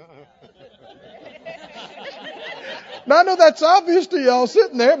head. Now, I know that's obvious to y'all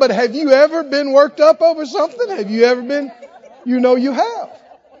sitting there, but have you ever been worked up over something? Have you ever been? You know you have.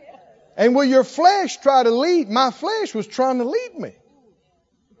 And will your flesh try to lead? My flesh was trying to lead me.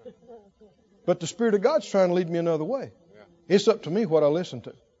 But the Spirit of God's trying to lead me another way. It's up to me what I listen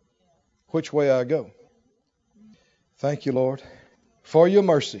to, which way I go. Thank you, Lord, for your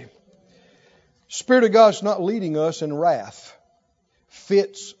mercy. Spirit of God's not leading us in wrath,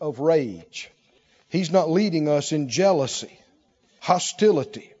 fits of rage. He's not leading us in jealousy,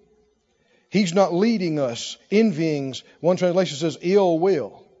 hostility. He's not leading us envyings. One translation says ill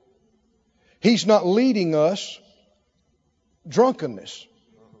will. He's not leading us drunkenness,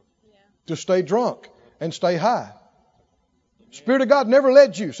 to stay drunk and stay high. Spirit of God never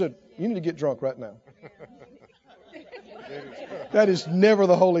led you. Said, you need to get drunk right now. That is never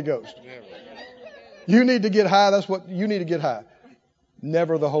the Holy Ghost. You need to get high. That's what you need to get high.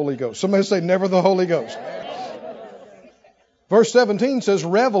 Never the Holy Ghost. Somebody say never the Holy Ghost. Verse 17 says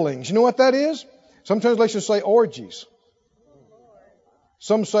revelings. You know what that is? Some translations say orgies.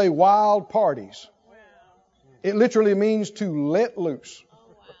 Some say wild parties. It literally means to let loose.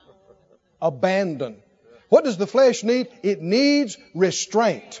 Abandon. What does the flesh need? It needs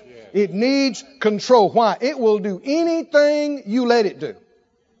restraint. It needs control. Why? It will do anything you let it do.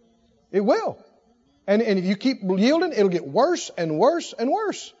 It will. And if you keep yielding, it'll get worse and worse and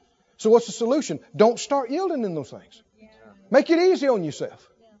worse. So what's the solution? Don't start yielding in those things. Make it easy on yourself.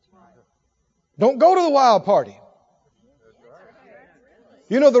 Don't go to the wild party.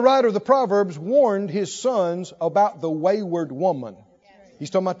 You know, the writer of the Proverbs warned his sons about the wayward woman. He's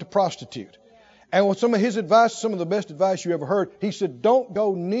talking about the prostitute. And with some of his advice, some of the best advice you ever heard, he said, don't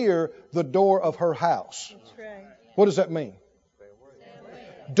go near the door of her house. What does that mean?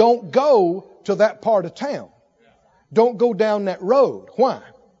 Don't go to that part of town. Don't go down that road. Why?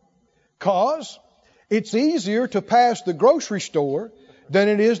 Because it's easier to pass the grocery store than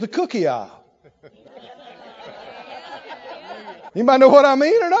it is the cookie aisle. Anybody know what I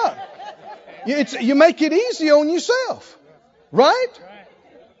mean or not? You make it easy on yourself. Right?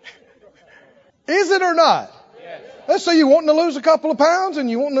 Is it or not? Let's say you want to lose a couple of pounds and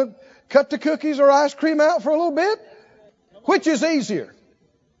you want to cut the cookies or ice cream out for a little bit. Which is easier?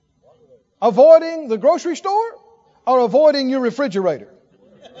 Avoiding the grocery store or avoiding your refrigerator?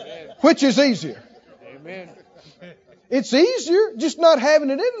 Which is easier? Amen. It's easier just not having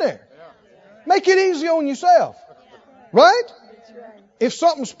it in there. Make it easy on yourself. Right? If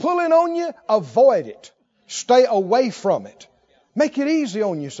something's pulling on you, avoid it. Stay away from it. Make it easy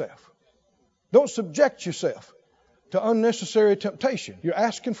on yourself. Don't subject yourself to unnecessary temptation. You're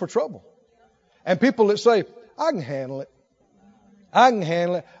asking for trouble. And people that say, I can handle it. I can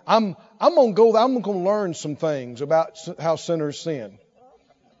handle it. I'm going to learn some things about how sinners sin.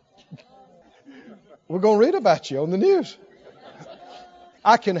 We're going to read about you on the news.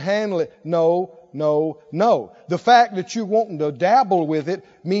 I can handle it. No. The fact that you're wanting to dabble with it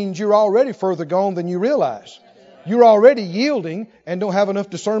means you're already further gone than you realize. You're already yielding and don't have enough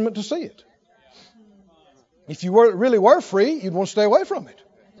discernment to see it. If you really were free, you'd want to stay away from it.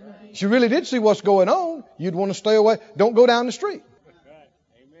 If you really did see what's going on, you'd want to stay away. Don't go down the street.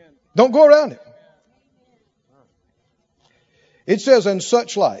 Don't go around it. It says, and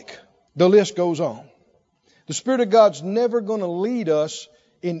such like. The list goes on. The Spirit of God's never going to lead us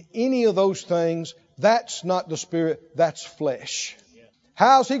in any of those things. That's not the Spirit, that's flesh.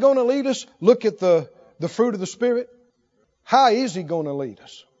 How's He going to lead us? Look at the fruit of the Spirit. How is He going to lead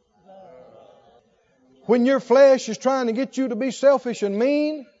us? When your flesh is trying to get you to be selfish and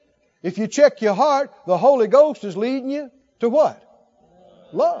mean, if you check your heart, the Holy Ghost is leading you to what?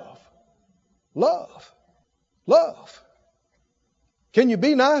 Love. Love. Love. Can you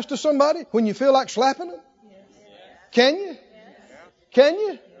be nice to somebody when you feel like slapping them? Can you? Can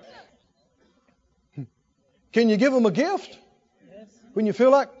you? Can you give them a gift when you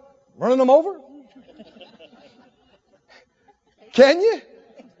feel like running them over? Can you?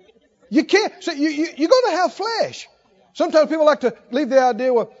 You can't. So you're going to have flesh. Sometimes people like to leave the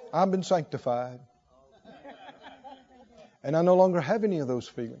idea, well, I've been sanctified. And I no longer have any of those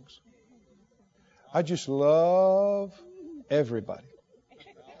feelings. I just love everybody.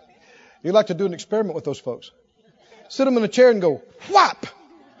 You'd like to do an experiment with those folks. Sit them in a chair and go, whop!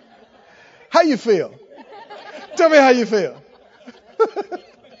 How you feel? Tell me how you feel.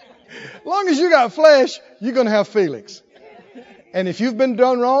 As long as you got flesh, you're going to have feelings. And if you've been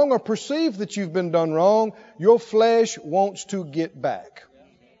done wrong or perceive that you've been done wrong, your flesh wants to get back.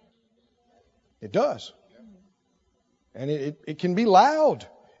 It does. And it can be loud.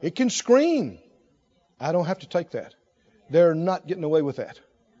 It can scream. I don't have to take that. They're not getting away with that.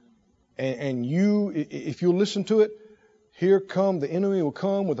 And you, if you listen to it, the enemy will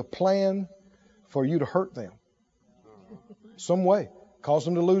come with a plan for you to hurt them. Some way. Cause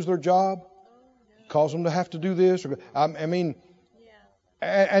them to lose their job. Cause them to have to do this. And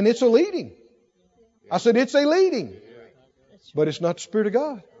it's a leading. I said it's a leading. But it's not the Spirit of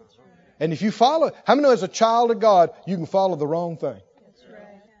God. And if you follow, how many know as a child of God, you can follow the wrong thing?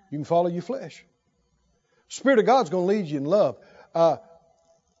 You can follow your flesh. Spirit of God's going to lead you in love. Does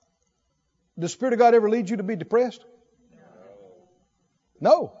the Spirit of God ever lead you to be depressed?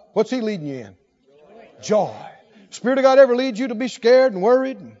 No. What's He leading you in? Joy. Spirit of God ever lead you to be scared and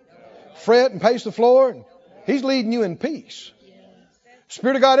worried and fret and pace the floor? He's leading you in peace.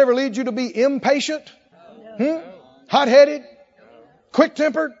 Spirit of God ever lead you to be impatient? Hot-headed?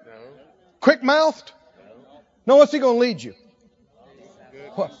 Quick-tempered? Quick-mouthed? No, what's He going to lead you?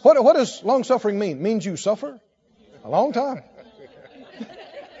 What does long-suffering mean? It means you suffer a long time.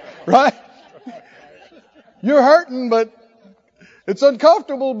 Right? You're hurting, but it's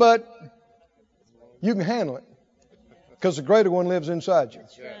uncomfortable, but you can handle it. Because the greater one lives inside you.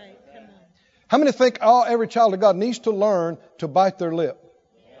 How many think every child of God needs to learn to bite their lip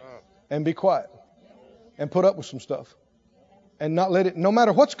and be quiet and put up with some stuff and not let it, no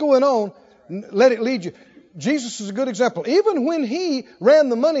matter what's going on, let it lead you. Jesus is a good example. Even when He ran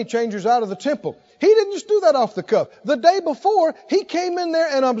the money changers out of the temple, He didn't just do that off the cuff. The day before, He came in there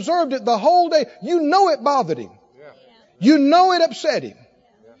and observed it the whole day. You know it bothered Him. You know it upset Him.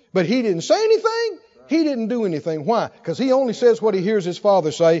 But He didn't say anything. He didn't do anything. Why? Because He only says what He hears His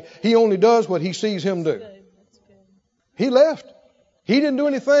Father say. He only does what He sees Him do. He left. He didn't do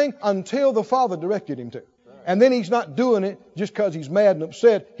anything until the Father directed Him to. And then He's not doing it just because He's mad and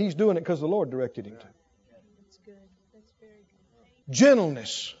upset. He's doing it because the Lord directed Him to.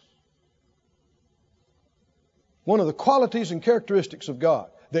 Gentleness. One of the qualities and characteristics of God.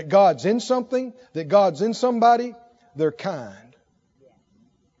 That God's in something, that God's in somebody, they're kind.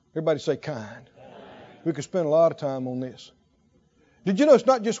 Everybody say kind. We could spend a lot of time on this. Did you know it's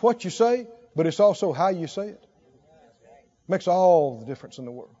not just what you say, but it's also how you say it? Makes all the difference in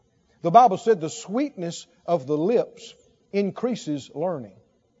the world. The Bible said the sweetness of the lips increases learning.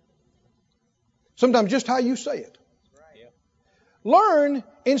 Sometimes just how you say it. Learn,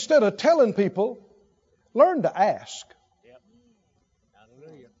 instead of telling people, learn to ask.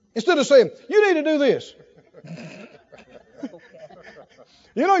 Instead of saying, you need to do this.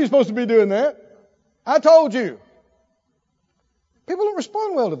 You know you're supposed to be doing that. I told you. People don't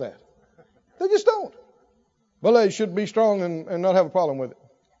respond well to that. They just don't. Well, they should be strong and not have a problem with it.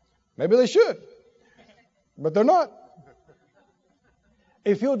 Maybe they should. But they're not.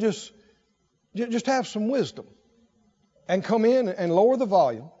 If you'll just have some wisdom and come in and lower the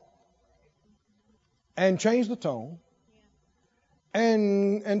volume and change the tone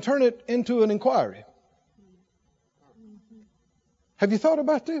and turn it into an inquiry. Have you thought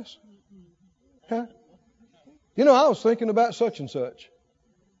about this? Huh? You know, I was thinking about such and such.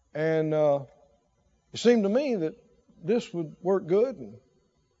 And it seemed to me that this would work good. And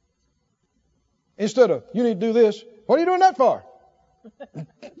instead of, you need to do this, what are you doing that for?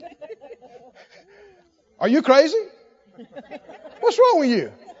 Are you crazy? What's wrong with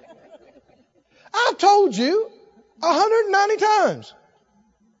you? I've told you 190 times.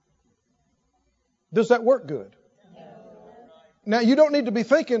 Does that work good? Now, you don't need to be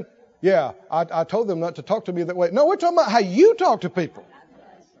thinking, yeah, I told them not to talk to me that way. No, we're talking about how you talk to people.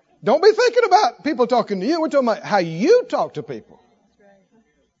 Don't be thinking about people talking to you. We're talking about how you talk to people.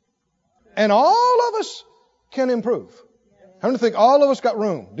 And all of us can improve. How many think all of us got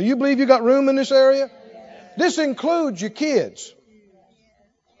room? Do you believe you got room in this area? This includes your kids.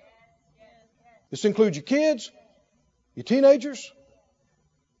 This includes your kids, your teenagers.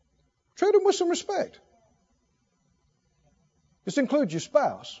 Treat them with some respect. This includes your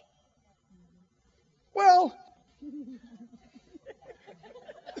spouse. Well,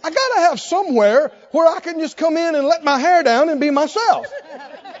 I got to have somewhere where I can just come in and let my hair down and be myself.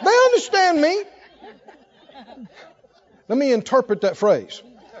 They understand me. Let me interpret that phrase.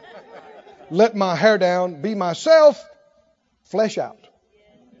 Let my hair down, be myself, flesh out.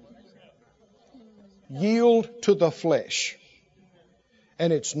 Yield to the flesh.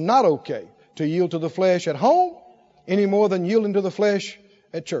 And it's not okay to yield to the flesh at home any more than yielding to the flesh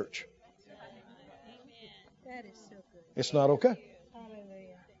at church. It's not okay.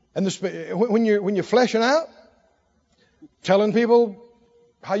 And when you're fleshing out, telling people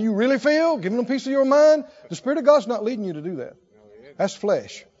how you really feel, giving them a piece of your mind, the Spirit of God's not leading you to do that. That's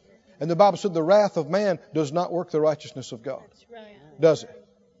flesh. And the Bible said the wrath of man does not work the righteousness of God. Does it?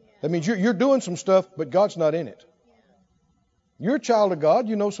 That means you're doing some stuff, but God's not in it. You're a child of God.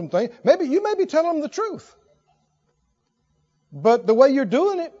 You know some things. Maybe you may be telling them the truth. But the way you're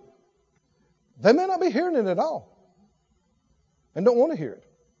doing it, they may not be hearing it at all. And don't want to hear it.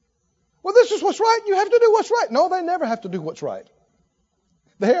 Well, this is what's right. You have to do what's right. No, they never have to do what's right.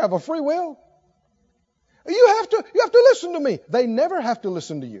 They have a free will. You have to listen to me. They never have to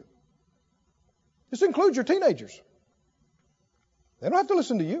listen to you. This includes your teenagers. They don't have to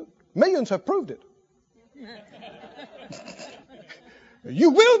listen to you. Millions have proved it. You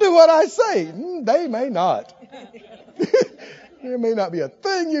will do what I say. They may not. There may not be a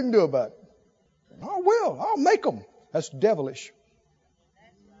thing you can do about it. I will. I'll make them. That's devilish.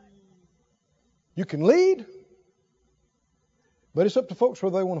 You can lead, but it's up to folks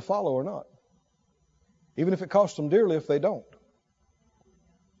whether they want to follow or not. Even if it costs them dearly if they don't.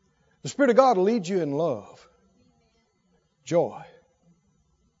 The Spirit of God will lead you in love, joy,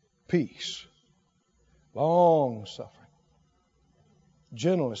 peace, long suffering,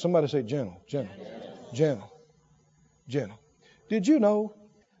 gentleness. Somebody say gentle, gentle, gentle, gentle. Did you know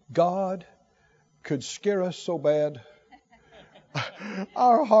God could scare us so bad?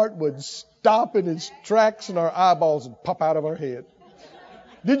 Our heart would stop in its tracks and our eyeballs would pop out of our head.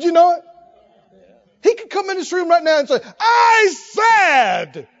 Did you know it? He could come in this room right now and say, I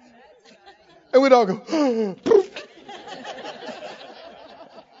said. And we'd all go,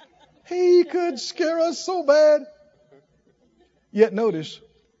 He could scare us so bad. Yet notice,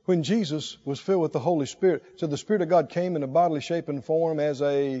 when Jesus was filled with the Holy Spirit, so the Spirit of God came in a bodily shape and form as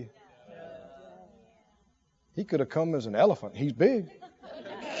a... He could have come as an elephant. He's big.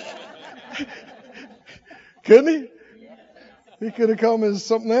 Couldn't he? He could have come as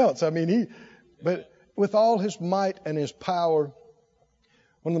something else. But with all his might and his power,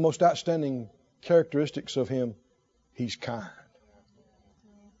 one of the most outstanding characteristics of him, he's kind.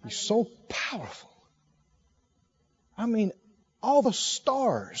 He's so powerful. All the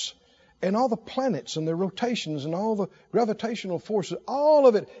stars and all the planets and their rotations and all the gravitational forces, all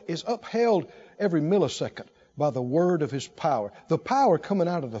of it is upheld every millisecond by the word of His power. The power coming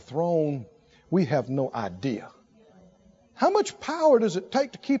out of the throne, we have no idea. How much power does it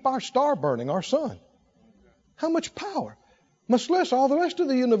take to keep our star burning, our sun? How much power? Much less all the rest of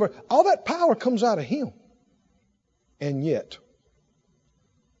the universe. All that power comes out of Him. And yet,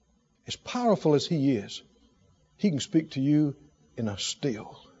 as powerful as He is, He can speak to you in a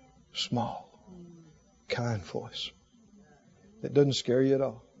still, small, kind voice that doesn't scare you at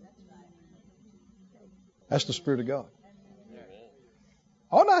all. That's the Spirit of God.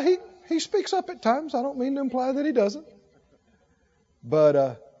 Oh, no, He speaks up at times. I don't mean to imply that He doesn't.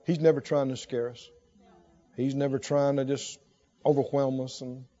 But He's never trying to scare us. He's never trying to just overwhelm us.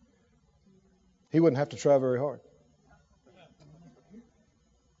 And He wouldn't have to try very hard.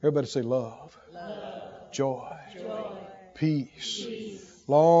 Everybody say love, joy, peace,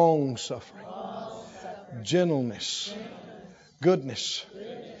 long suffering, gentleness, goodness,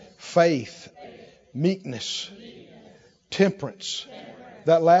 faith, meekness, temperance.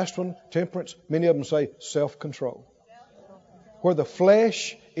 That last one, temperance, many of them say self-control. Where the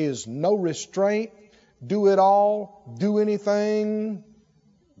flesh is no restraint, do it all, do anything,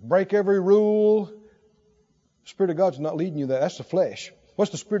 break every rule. The Spirit of God's not leading you there. That's the flesh.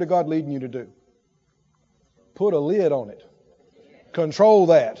 What's the Spirit of God leading you to do? Put a lid on it. Control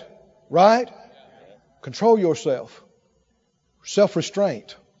that. Right? Control yourself.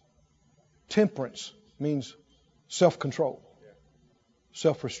 Self-restraint. Temperance means self-control.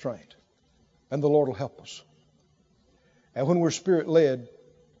 Self-restraint. And the Lord will help us. And when we're Spirit-led,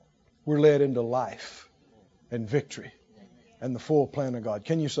 we're led into life and victory and the full plan of God.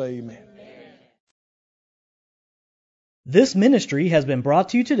 Can you say amen? This ministry has been brought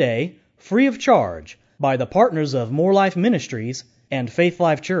to you today free of charge by the partners of More Life Ministries and Faith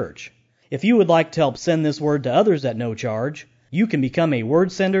Life Church. If you would like to help send this word to others at no charge, you can become a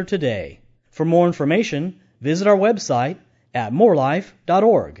word sender today. For more information, visit our website at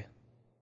morelife.org.